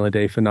 6 meal a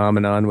day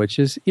phenomenon, which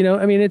is,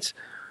 I mean,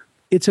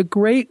 it's a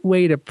great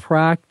way to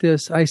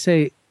practice. I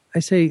say,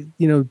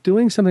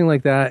 doing something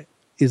like that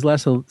is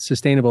less a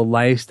sustainable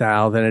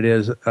lifestyle than it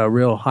is a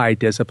real high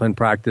discipline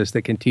practice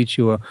that can teach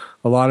you a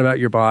lot about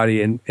your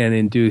body and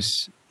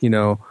induce,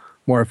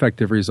 more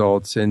effective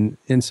results. And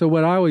so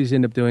what I always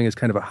end up doing is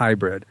kind of a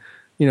hybrid.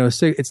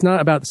 It's not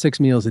about 6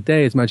 meals a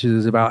day as much as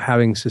it's about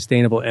having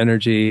sustainable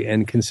energy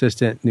and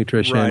consistent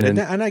nutrition. Right,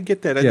 and I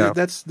get that. Yeah.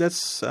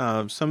 That's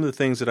some of the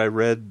things that I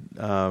read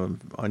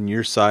on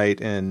your site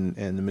and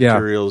the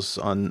materials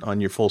on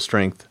your Full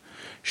Strength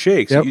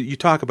shakes. Yep. You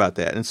talk about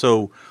that. And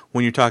so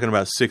when you're talking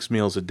about 6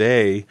 meals a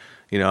day,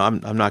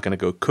 I'm not going to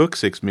go cook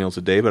 6 meals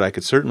a day, but I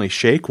could certainly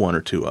shake 1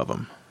 or 2 of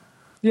them.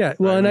 Yeah,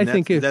 well, and I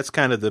think that's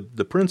kind of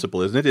the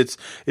principle, isn't it?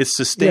 It's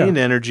sustained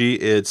energy.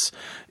 It's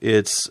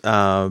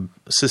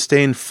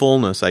sustained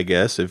fullness, I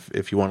guess,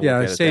 if you want to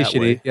look at it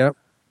satiety. That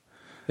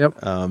way.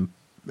 Yep.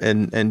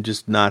 And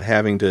just not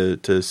having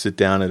to sit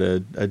down at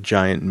a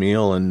giant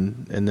meal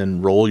and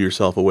then roll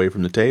yourself away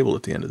from the table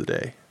at the end of the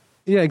day.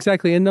 Yeah,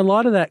 exactly. And a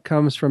lot of that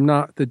comes from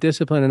not the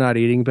discipline of not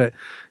eating, but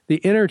the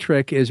inner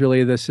trick is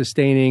really the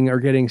sustaining or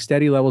getting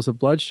steady levels of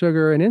blood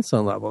sugar and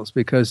insulin levels.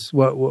 Because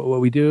what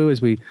we do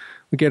is we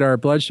get our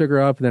blood sugar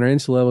up, and then our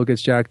insulin level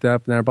gets jacked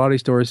up, and then our body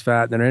stores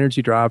fat, and then our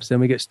energy drops, then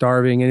we get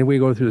starving, and we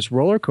go through this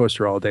roller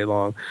coaster all day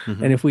long.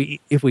 Mm-hmm. And if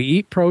we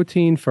eat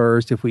protein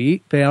first, if we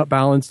eat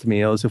balanced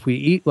meals, if we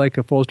eat like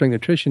a full strength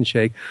nutrition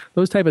shake,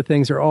 those type of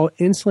things are all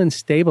insulin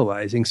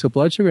stabilizing. So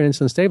blood sugar and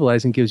insulin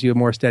stabilizing gives you a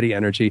more steady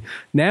energy.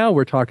 Now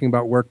we're talking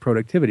about work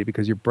productivity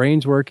because your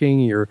brain's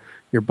working, your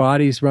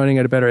body's running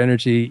at a better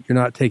energy, you're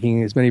not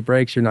taking as many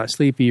breaks, you're not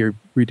sleepy, you're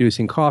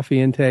reducing coffee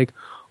intake.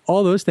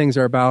 All those things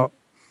are about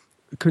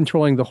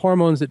controlling the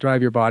hormones that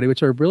drive your body,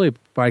 which are really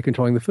by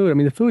controlling the food. I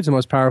mean, the food's the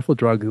most powerful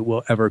drug that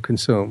we'll ever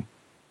consume.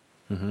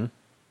 Mm-hmm.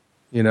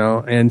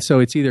 And so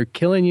it's either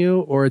killing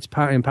you or it's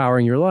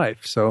empowering your life.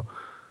 So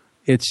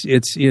it's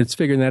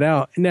figuring that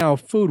out. Now,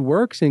 food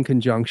works in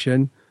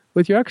conjunction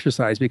with your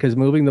exercise because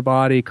moving the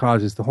body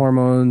causes the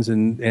hormones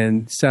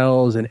and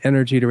cells and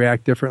energy to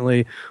react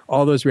differently.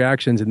 All those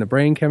reactions in the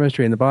brain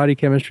chemistry and the body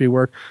chemistry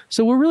work.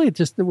 So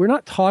we're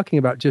not talking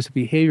about just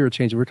behavioral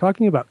changes. We're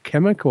talking about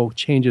chemical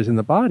changes in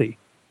the body.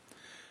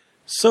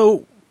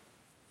 So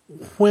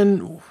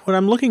when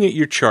I'm looking at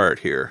your chart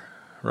here,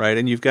 right,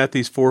 and you've got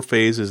these 4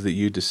 phases that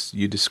you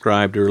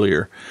described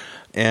earlier,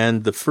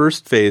 and the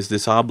first phase,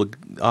 this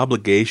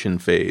obligation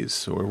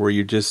phase, where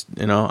you're just,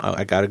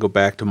 I got to go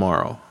back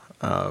tomorrow.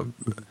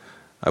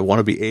 I want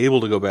to be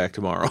able to go back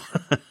tomorrow.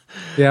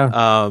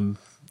 Yeah.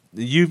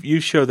 You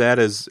show that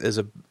as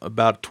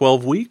about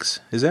 12 weeks.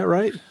 Is that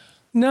right?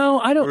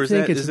 No, I don't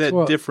think is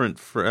that different?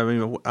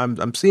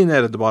 I'm seeing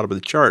that at the bottom of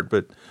the chart,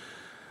 but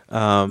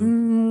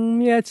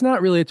yeah, it's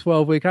not really a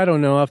 12-week. I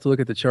don't know. I'll have to look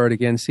at the chart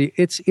again. See,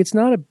 it's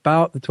not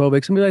about the 12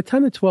 weeks. I mean, by the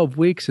time the 12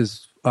 weeks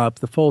is up,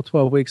 the full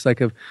 12 weeks,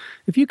 like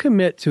if you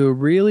commit to a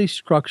really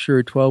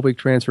structured 12-week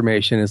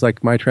transformation, is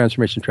like my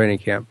transformation training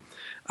camp,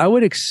 I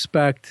would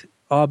expect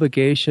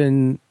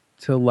obligation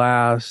to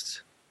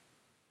last,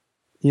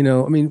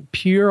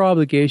 pure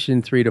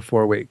obligation 3 to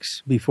 4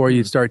 weeks before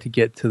you start to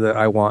get to the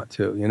I want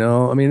to,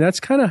 I mean, that's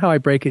kind of how I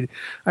break it.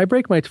 I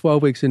break my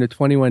 12 weeks into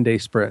 21-day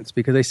sprints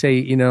because they say,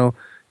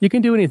 you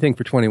can do anything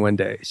for 21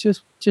 days.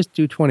 Just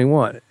do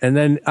 21. And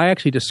then I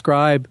actually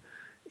describe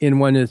in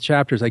one of the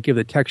chapters, I give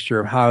the texture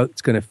of how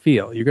it's going to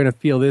feel. You're going to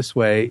feel this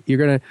way. You're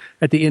going to,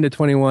 at the end of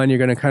 21, you're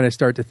going to kind of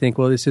start to think,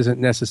 well, this isn't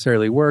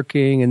necessarily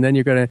working. And then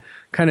you're going to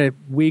kind of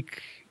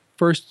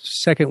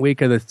second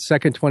week of the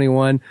second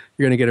 21,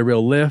 you're going to get a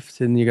real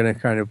lift, and you're going to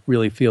kind of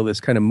really feel this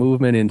kind of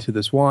movement into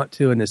this want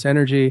to and this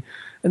energy.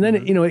 And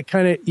then, you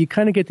kind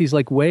of get these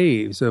like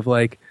waves of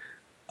like,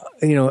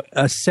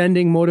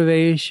 ascending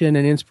motivation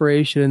and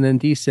inspiration, and then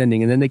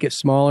descending, and then they get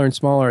smaller and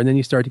smaller, and then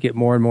you start to get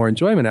more and more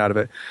enjoyment out of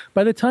it.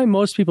 By the time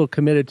most people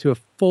committed to a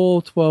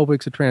full 12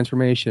 weeks of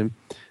transformation,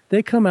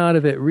 they come out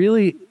of it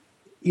really,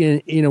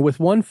 with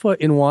 1 foot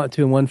in want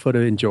to and 1 foot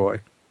of enjoy.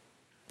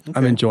 Okay.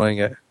 I'm enjoying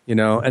it,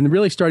 and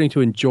really starting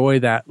to enjoy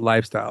that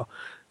lifestyle.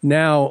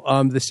 Now,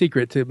 the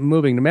secret to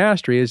moving to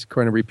mastery is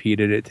kind of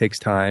repeated. It takes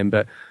time,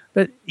 but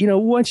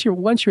once you're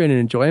in an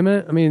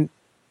enjoyment, I mean,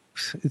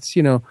 it's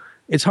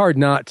it's hard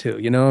not to,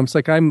 It's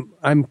like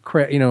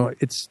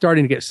it's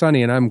starting to get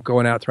sunny and I'm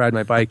going out to ride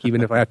my bike,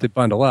 even if I have to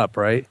bundle up,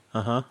 right?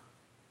 Uh-huh.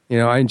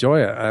 I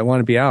enjoy it. I want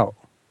to be out.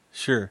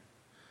 Sure.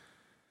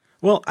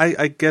 Well,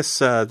 I guess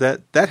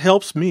that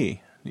helps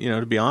me,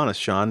 to be honest,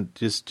 Sean,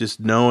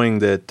 just knowing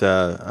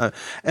that,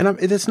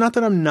 it's not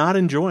that I'm not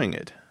enjoying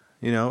it,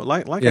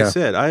 like I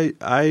said,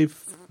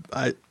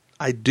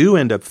 I do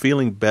end up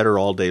feeling better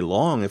all day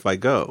long if I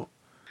go.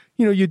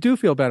 You do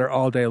feel better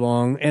all day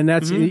long, and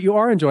that's you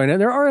are enjoying it.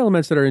 There are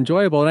elements that are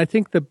enjoyable, and I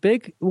think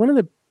one of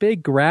the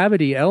big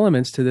gravity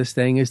elements to this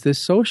thing is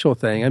this social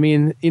thing. I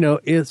mean,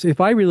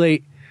 if I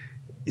relate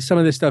some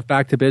of this stuff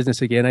back to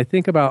business again, I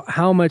think about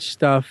how much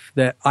stuff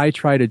that I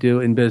try to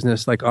do in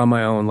business, like on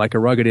my own, like a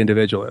rugged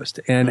individualist,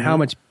 and how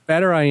much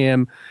better I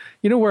am.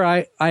 Where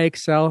I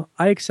excel?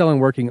 I excel in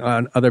working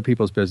on other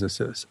people's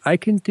businesses. I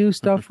can do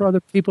stuff for other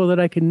people that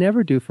I can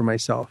never do for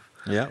myself.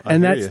 Yeah, I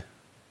hear you.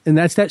 And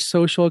that's that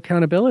social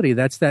accountability.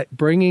 That's that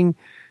bringing,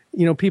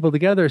 people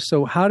together.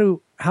 So how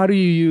do you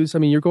use? I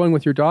mean, you're going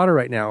with your daughter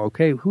right now.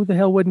 Okay, who the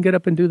hell wouldn't get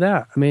up and do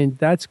that? I mean,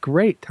 that's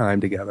great time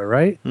together,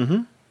 right?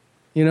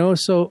 Mm-hmm.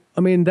 So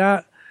I mean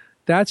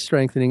that's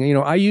strengthening.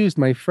 I used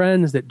my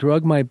friends that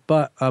drug my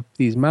butt up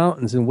these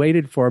mountains and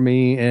waited for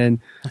me and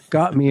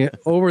got me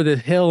over the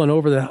hill and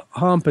over the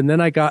hump. And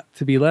then I got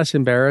to be less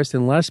embarrassed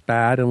and less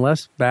bad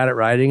at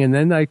riding. And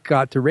then I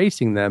got to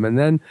racing them. And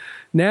then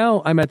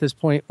now I'm at this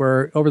point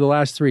where over the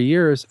last 3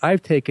 years,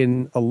 I've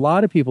taken a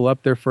lot of people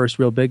up their first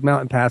real big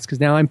mountain pass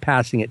because now I'm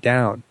passing it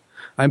down.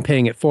 I'm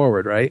paying it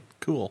forward, right?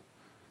 Cool.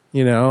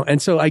 And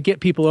so I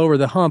get people over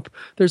the hump.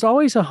 There's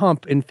always a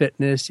hump in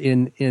fitness,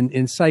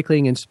 in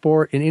cycling, in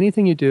sport, in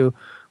anything you do,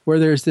 where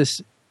there's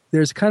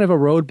kind of a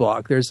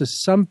roadblock. There's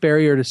some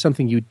barrier to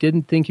something you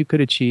didn't think you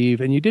could achieve,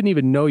 and you didn't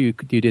even know you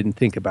didn't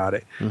think about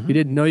it. Mm-hmm. You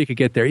didn't know you could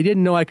get there. You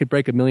didn't know I could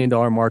break $1 million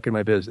mark in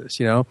my business,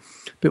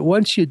 But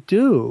once you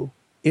do,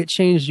 it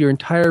changed your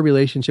entire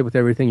relationship with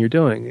everything you're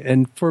doing.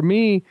 And for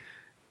me,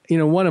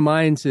 one of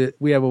mine's,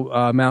 we have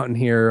a mountain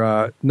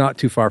here not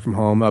too far from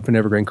home up in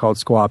Evergreen called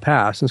Squaw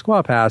Pass. And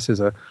Squaw Pass is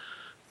a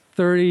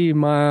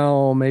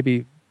 30-mile,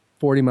 maybe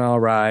 40-mile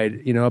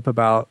ride, up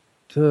about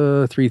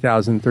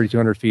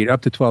 3,200 feet,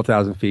 up to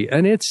 12,000 feet.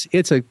 And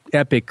it's a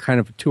epic kind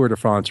of Tour de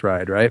France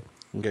ride, right?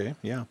 Okay,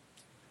 yeah.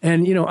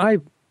 And,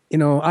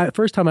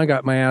 first time I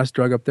got my ass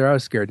drug up there, I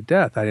was scared to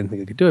death. I didn't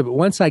think I could do it. But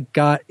once I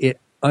got it,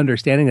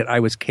 understanding that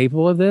I was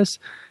capable of this,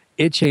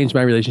 it changed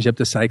my relationship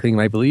to cycling,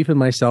 my belief in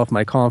myself,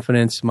 my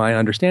confidence, my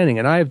understanding.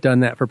 And I have done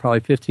that for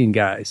probably 15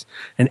 guys.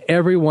 And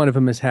every one of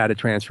them has had a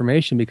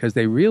transformation because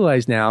they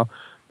realize now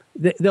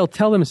they'll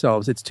tell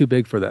themselves it's too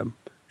big for them.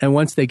 And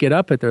once they get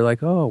up it, they're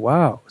like, oh,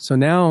 wow. So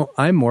now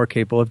I'm more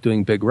capable of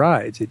doing big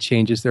rides. It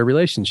changes their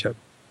relationship.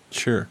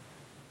 Sure.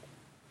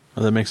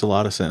 Well, that makes a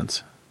lot of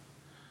sense.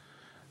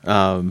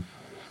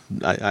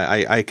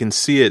 I can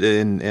see it,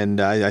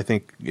 and I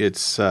think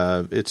it's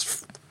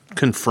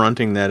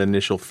confronting that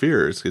initial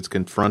fear. It's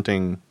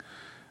confronting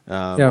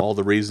all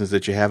the reasons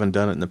that you haven't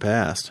done it in the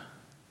past.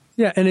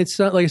 Yeah, and it's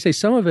like I say,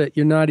 some of it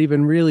you're not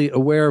even really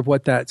aware of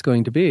what that's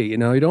going to be. You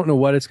don't know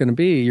what it's going to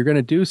be. You're going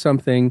to do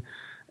something.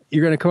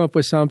 You're going to come up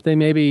with something.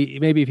 Maybe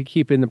if you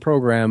keep in the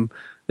program,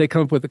 they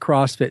come up with the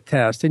CrossFit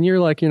test, and you're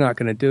not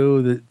going to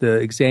do the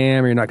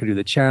exam, or you're not going to do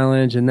the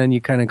challenge, and then you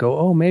kind of go,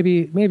 oh,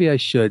 maybe I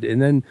should,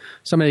 and then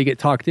somehow you get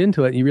talked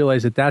into it, and you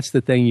realize that that's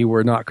the thing you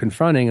were not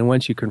confronting, and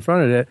once you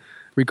confronted it,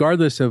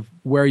 regardless of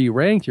where you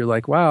ranked, you're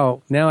like,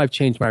 wow, now I've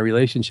changed my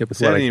relationship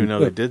with what I didn't even do. know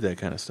they did that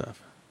kind of stuff.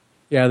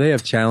 Yeah, they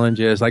have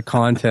challenges like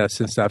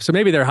contests and stuff. So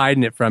maybe they're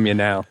hiding it from you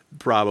now.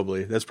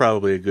 Probably. That's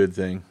probably a good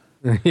thing.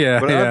 Yeah.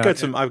 But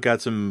I've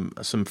got some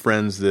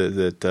friends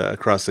that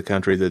across the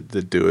country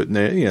that do it,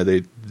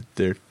 and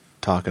they're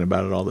talking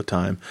about it all the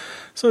time.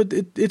 So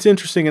it's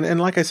interesting, and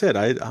like I said,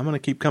 I'm going to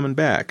keep coming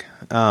back.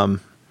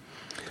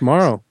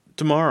 Tomorrow.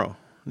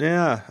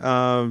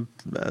 Yeah.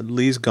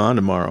 Lee's gone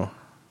tomorrow.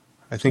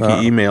 I think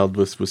he emailed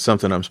with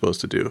something I'm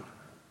supposed to do.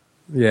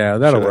 Yeah,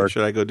 that'll work.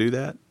 Should I go do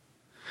that?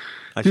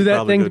 Do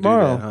that thing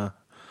tomorrow. That, huh?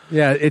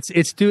 Yeah,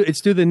 it's do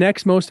the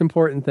next most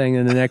important thing,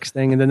 and the next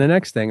thing, and then the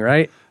next thing,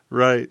 right?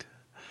 Right.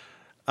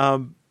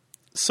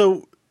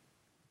 So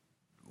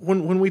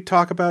when we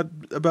talk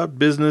about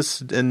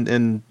business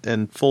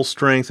and full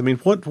strength, I mean,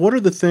 what are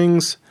the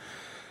things?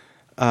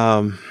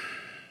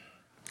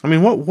 I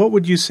mean, what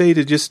would you say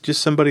to just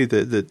somebody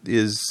that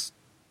is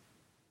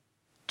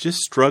just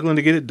struggling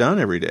to get it done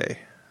every day?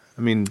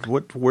 I mean,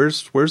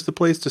 where's the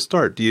place to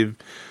start? Do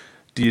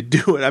you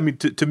do it? I mean,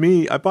 to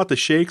me, I bought the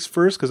shakes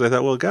first because I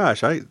thought, well,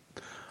 gosh, I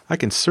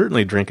can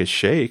certainly drink a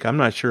shake. I'm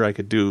not sure I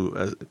could do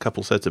a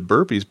couple sets of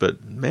burpees,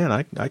 but man,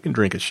 I can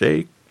drink a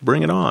shake.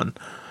 Bring it on.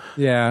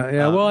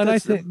 Yeah. Well, and I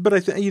think, but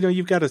I think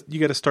you've got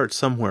to start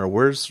somewhere.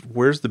 Where's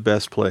the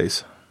best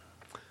place?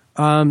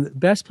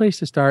 Best place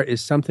to start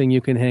is something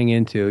you can hang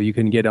into, you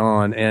can get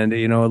on, and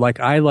like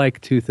I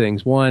like two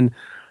things. One,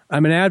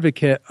 I'm an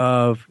advocate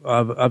of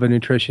a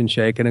nutrition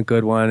shake and a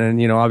good one,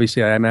 and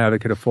obviously I'm an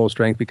advocate of full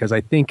strength because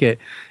I think it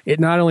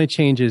not only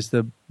changes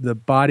the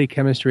body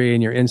chemistry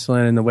and your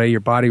insulin and the way your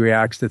body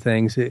reacts to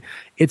things.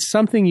 It's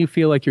something you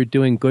feel like you're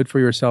doing good for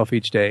yourself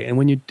each day, and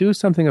when you do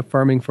something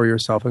affirming for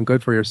yourself and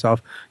good for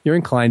yourself, you're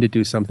inclined to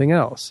do something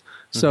else.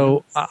 Mm-hmm.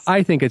 So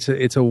I think it's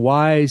a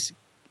wise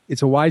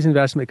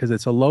investment because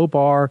it's a low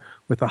bar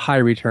with a high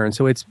return.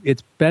 So its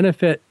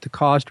benefit to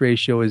cost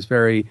ratio is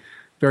very,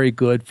 very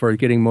good for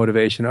getting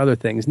motivation and other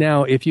things.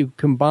 Now, if you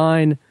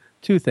combine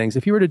two things,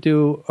 if you were to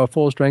do a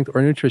full strength or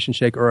a nutrition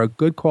shake or a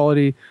good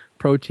quality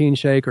protein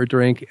shake or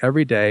drink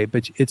every day,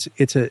 but it's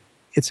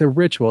a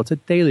ritual, it's a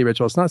daily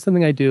ritual. It's not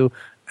something I do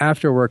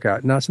after a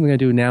workout, not something I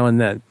do now and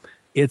then.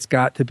 It's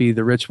got to be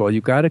the ritual.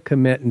 You've got to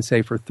commit and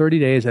say, for 30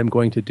 days, I'm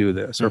going to do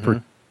this, or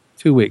for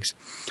 2 weeks.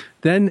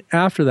 Then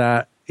after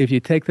that, if you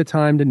take the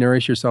time to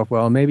nourish yourself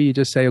well, maybe you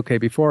just say, okay,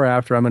 before or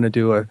after, I'm going to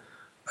do a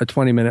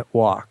 20-minute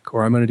walk,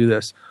 or I'm going to do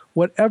this.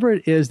 Whatever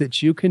it is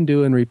that you can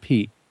do and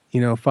repeat,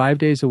 5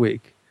 days a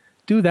week,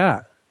 do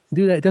that.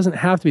 Do that. It doesn't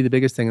have to be the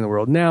biggest thing in the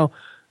world. Now,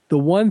 the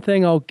one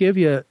thing I'll give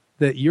you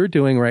that you're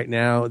doing right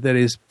now that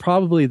is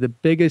probably the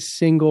biggest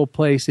single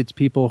place that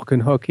people can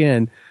hook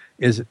in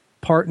is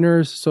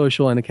partners,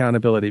 social, and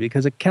accountability,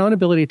 because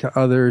accountability to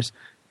others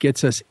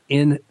gets us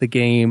in the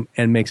game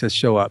and makes us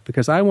show up,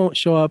 because I won't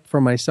show up for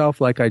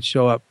myself like I'd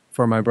show up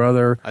for my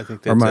brother. I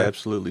think that's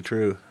absolutely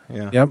true.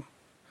 Yeah. Yep.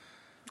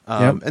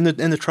 And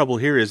the trouble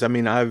here is, I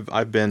mean,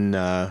 I've been,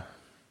 I'm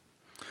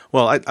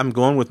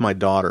going with my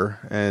daughter,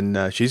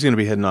 and she's going to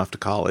be heading off to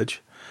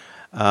college.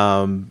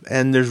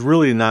 And there's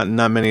really not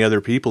many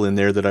other people in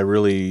there that I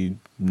really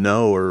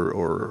know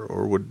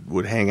or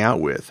would hang out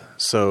with.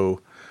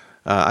 So,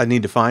 I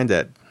need to find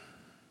that.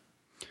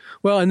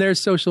 Well, and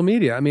there's social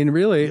media. I mean,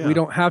 really, we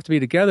don't have to be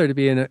together to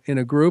be in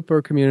a group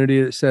or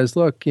community that says,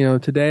 look,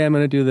 today I'm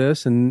going to do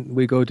this, and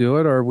we go do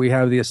it, or we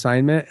have the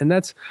assignment. And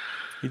that's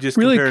you just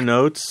really compare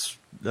notes.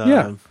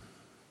 Yeah.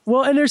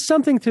 Well, and there's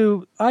something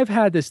I've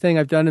had this thing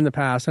I've done in the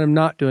past, and I'm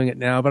not doing it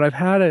now, but I've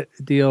had a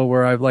deal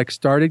where I've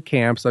started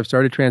camps, I've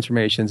started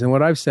transformations. And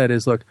what I've said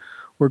is, look,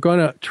 we're going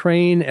to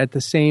train at the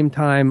same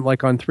time,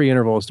 like on 3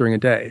 intervals during a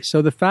day.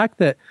 So the fact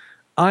that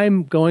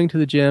I'm going to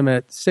the gym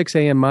at 6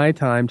 a.m. my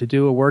time to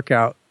do a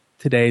workout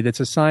today that's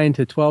assigned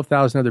to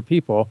 12,000 other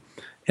people,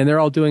 and they're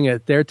all doing it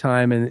at their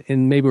time,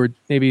 and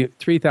maybe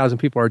 3,000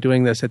 people are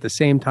doing this at the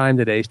same time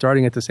today,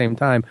 starting at the same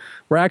time.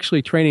 We're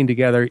actually training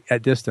together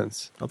at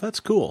distance. Oh, that's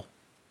cool.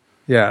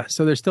 Yeah,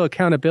 so there's still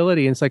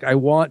accountability, and it's like I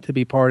want to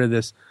be part of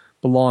this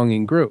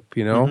belonging group,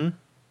 Mm-hmm.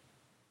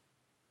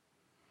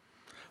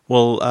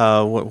 Well,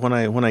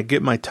 when I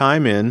get my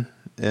time in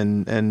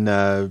and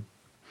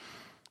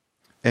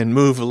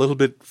move a little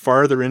bit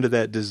farther into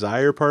that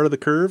desire part of the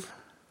curve,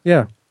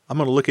 yeah, I'm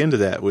going to look into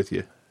that with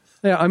you.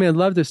 Yeah, I mean, I'd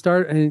love to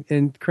start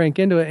and crank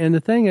into it. And the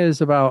thing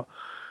is about,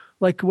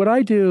 like, what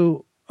I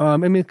do,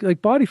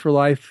 like Body for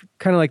Life,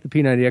 kind of like the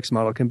P90X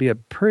model, can be a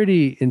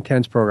pretty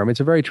intense program. It's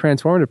a very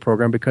transformative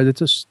program because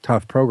it's a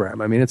tough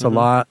program. I mean, it's a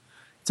lot.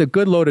 It's a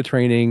good load of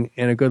training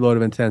and a good load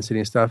of intensity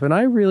and stuff. And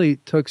I really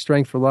took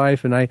Strength for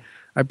Life, and I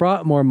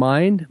brought more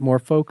mind, more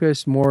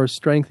focus, more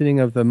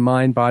strengthening of the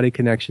mind-body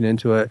connection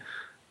into it.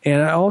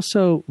 And I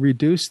also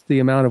reduced the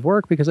amount of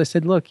work because I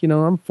said, look,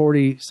 I'm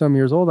 40-some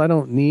years old. I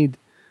don't need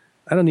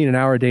an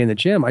hour a day in the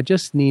gym. I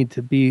just need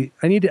to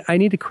I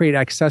need to create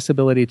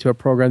accessibility to a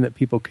program that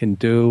people can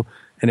do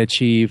and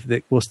achieve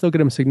that will still get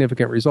them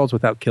significant results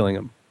without killing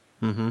them.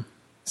 Mm-hmm.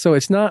 So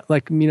it's not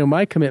like,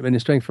 my commitment in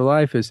Strength for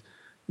Life is,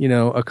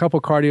 a couple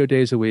cardio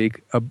days a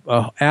week,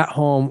 a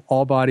at-home,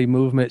 all-body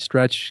movement,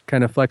 stretch,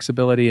 kind of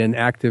flexibility and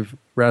active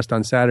rest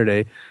on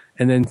Saturday,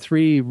 and then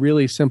 3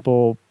 really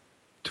simple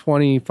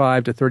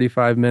 25 to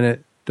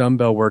 35-minute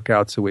dumbbell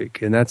workouts a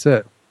week, and that's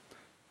it.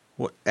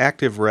 What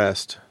active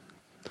rest?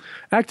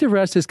 Active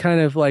rest is kind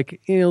of like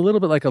a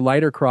little bit like a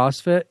lighter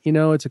CrossFit.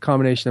 It's a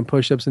combination of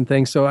push-ups and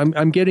things. So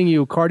I'm getting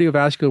you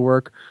cardiovascular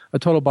work, a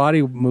total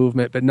body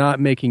movement, but not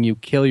making you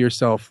kill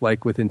yourself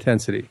like with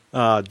intensity.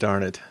 Ah,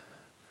 darn it.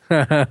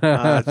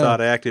 I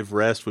thought active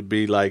rest would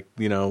be like,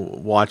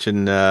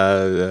 watching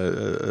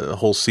a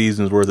whole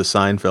season's worth of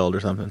Seinfeld or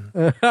something.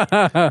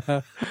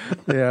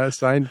 Yeah,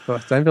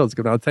 Seinfeld's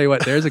good. I'll tell you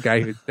what, there's a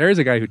guy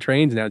who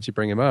trains now that you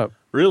bring him up.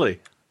 Really?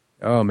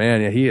 Oh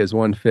man, yeah, he is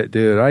one fit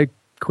dude. I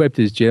quipped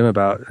his gym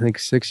about, I think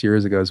 6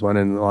 years ago, is one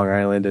in Long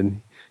Island,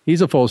 and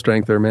he's a full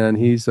strengther, man.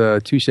 He's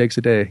 2 shakes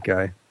a day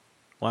guy.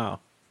 Wow.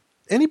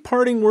 Any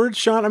parting words,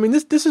 Sean? I mean,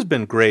 this has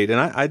been great,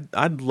 and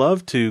I'd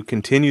love to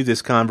continue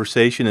this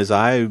conversation as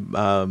I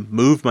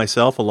move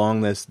myself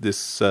along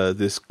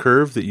this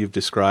curve that you've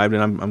described,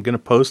 and I'm going to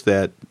post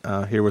that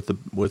here with the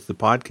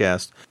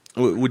podcast.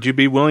 Would you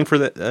be willing for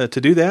that to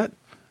do that?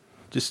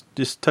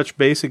 Just touch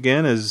base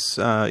again, as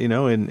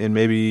in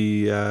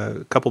maybe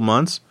a couple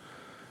months.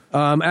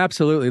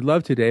 Absolutely,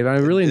 love to, Dave. I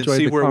really enjoyed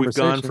the conversation. See where we've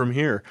gone from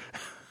here.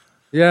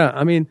 Yeah,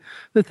 I mean,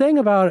 the thing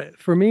about it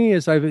for me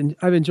is I've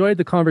enjoyed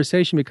the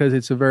conversation because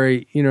it's a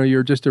very,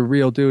 you're just a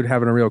real dude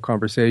having a real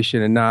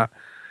conversation, and not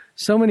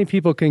so many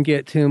people can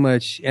get too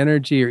much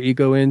energy or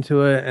ego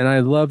into it. And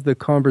I love the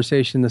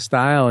conversation, the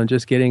style, and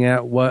just getting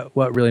at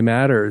what really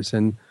matters.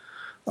 And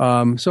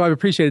so I've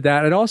appreciated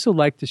that. I'd also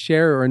like to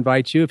share or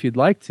invite you, if you'd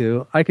like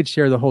to, I could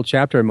share the whole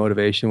chapter on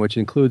motivation, which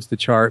includes the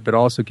chart, but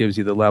also gives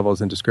you the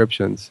levels and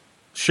descriptions.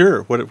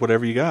 Sure,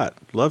 whatever you got.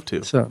 Love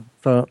to. So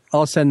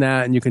I'll send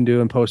that, and you can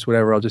do and post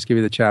whatever. I'll just give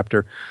you the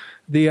chapter.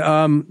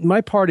 My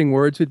parting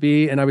words would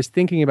be, and I was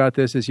thinking about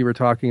this as you were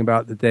talking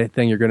about the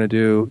thing you're going to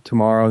do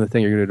tomorrow and the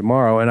thing you're going to do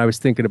tomorrow, and I was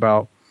thinking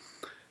about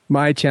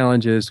my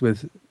challenges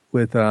with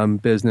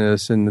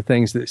business and the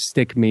things that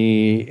stick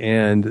me,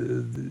 and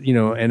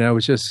and I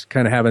was just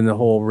kind of having the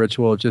whole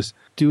ritual of just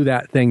do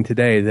that thing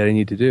today that I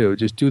need to do.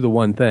 Just do the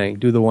one thing,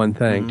 do the one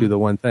thing, do the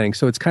one thing.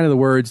 So it's kind of the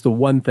words, the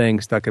one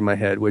thing stuck in my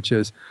head, which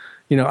is,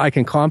 I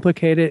can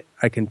complicate it,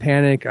 I can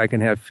panic, I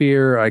can have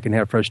fear, I can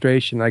have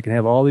frustration, I can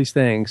have all these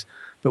things.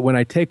 But when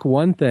I take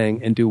one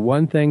thing and do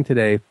one thing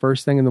today,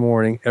 first thing in the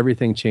morning,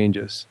 everything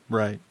changes.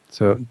 Right.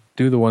 So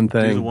do the one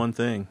thing. Do the one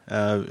thing.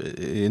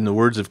 In the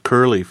words of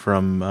Curly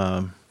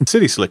from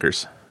City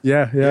Slickers.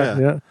 Yeah.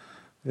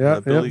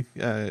 Billy.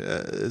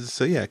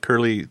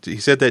 Curly, he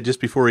said that just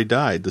before he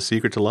died. The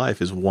secret to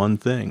life is one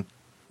thing.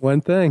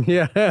 One thing,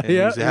 yeah. And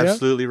he's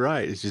absolutely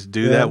right. It's just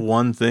do that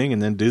one thing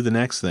and then do the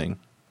next thing.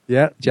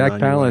 Yeah, Jack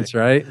Palance,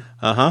 right?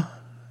 Uh-huh.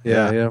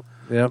 Yeah.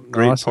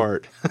 Great awesome.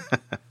 part.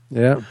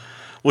 Yeah.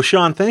 Well,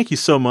 Sean, thank you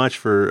so much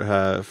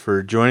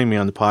for joining me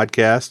on the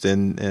podcast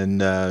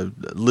and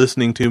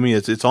listening to me.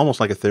 It's almost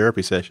like a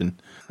therapy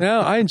session. No,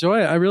 I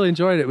enjoy it. I really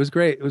enjoyed it. It was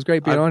great. It was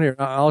great being on here.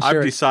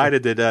 I've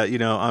decided that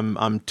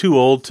I'm too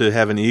old to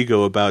have an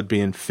ego about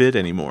being fit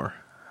anymore.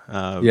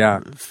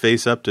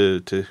 Face up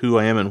to who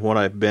I am and what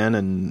I've been,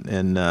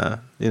 and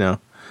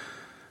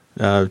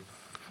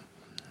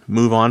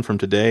move on from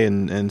today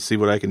and see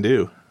what I can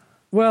do.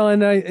 Well,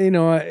 and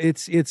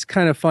it's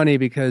kind of funny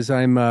because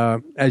I'm,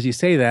 as you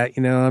say that,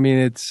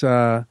 it's,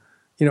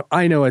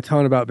 I know a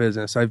ton about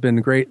business. I've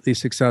been greatly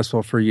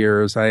successful for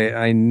years.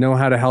 I know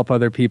how to help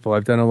other people.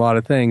 I've done a lot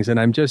of things, and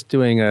I'm just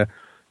doing a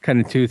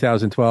kind of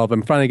 2012.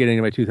 I'm finally getting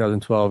into my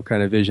 2012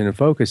 kind of vision and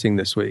focusing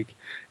this week.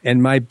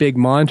 And my big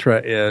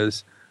mantra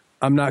is,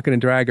 I'm not going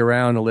to drag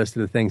around a list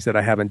of the things that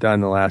I haven't done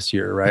the last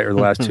year, right? Or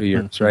the last 2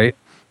 years, right?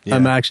 Yeah.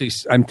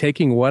 I'm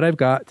taking what I've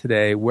got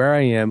today, where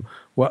I am,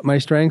 what my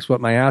strengths, what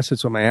my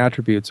assets, what my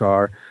attributes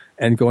are,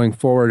 and going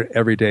forward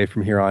every day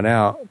from here on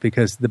out,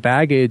 because the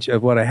baggage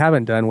of what I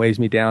haven't done weighs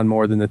me down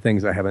more than the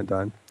things I haven't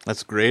done.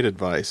 That's great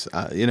advice.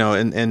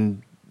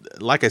 And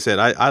like I said,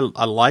 I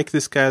like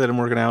this guy that I'm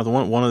working out with.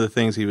 One of the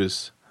things he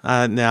was,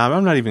 now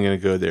I'm not even going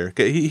to go there.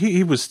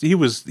 He was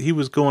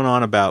going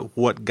on about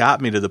what got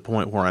me to the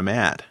point where I'm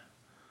at.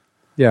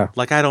 Yeah.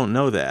 Like, I don't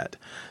know that.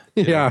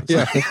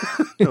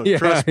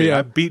 Trust me,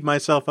 I beat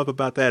myself up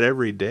about that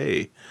every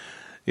day.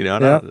 I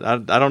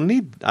don't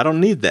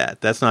need that.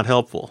 That's not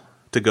helpful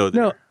to go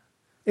there. No,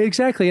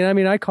 exactly. And I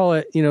mean, I call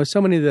it,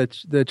 so many of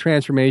the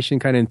transformation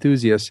kind of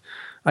enthusiasts,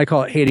 I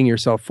call it hating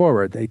yourself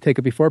forward. They take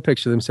a before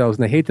picture of themselves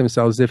and they hate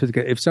themselves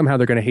if somehow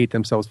they're going to hate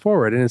themselves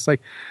forward. And it's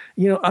like,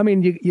 you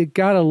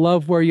got to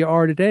love where you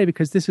are today,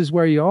 because this is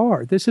where you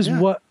are. This is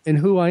what and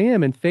who I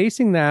am. And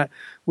facing that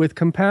with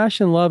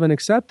compassion, love, and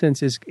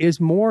acceptance is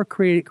more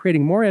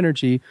creating more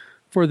energy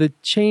for the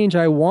change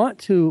I want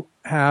to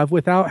have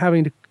without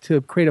having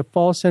to create a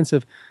false sense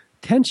of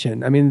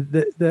tension. I mean,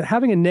 the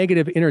having a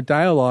negative inner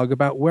dialogue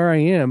about where I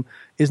am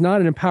is not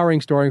an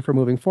empowering story for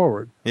moving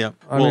forward. Yeah.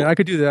 I mean, I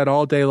could do that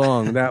all day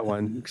long, that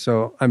one.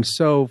 So I'm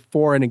so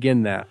for and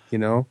again that,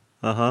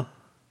 Uh-huh.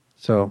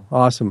 So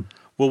awesome.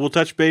 Well, we'll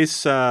touch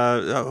base.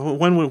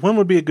 When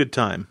would be a good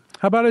time?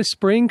 How about a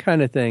spring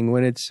kind of thing,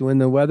 when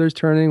the weather's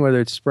turning, whether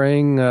it's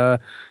spring,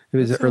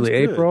 is it early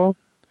good. April?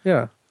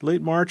 Yeah.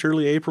 Late March,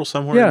 early April,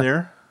 somewhere in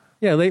there.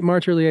 Yeah, late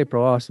March, early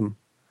April. Awesome.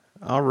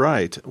 All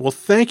right. Well,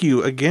 thank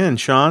you again,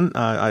 Sean.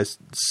 I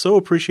so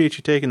appreciate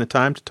you taking the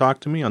time to talk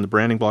to me on the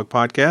Branding Blog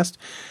podcast.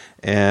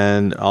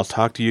 And I'll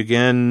talk to you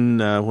again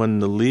when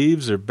the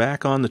leaves are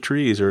back on the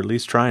trees, or at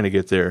least trying to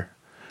get there.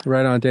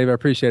 Right on, Dave. I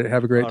appreciate it.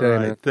 Have a great day,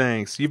 man.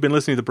 Thanks. You've been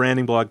listening to the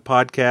Branding Blog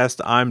podcast.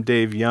 I'm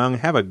Dave Young.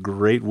 Have a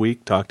great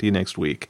week. Talk to you next week.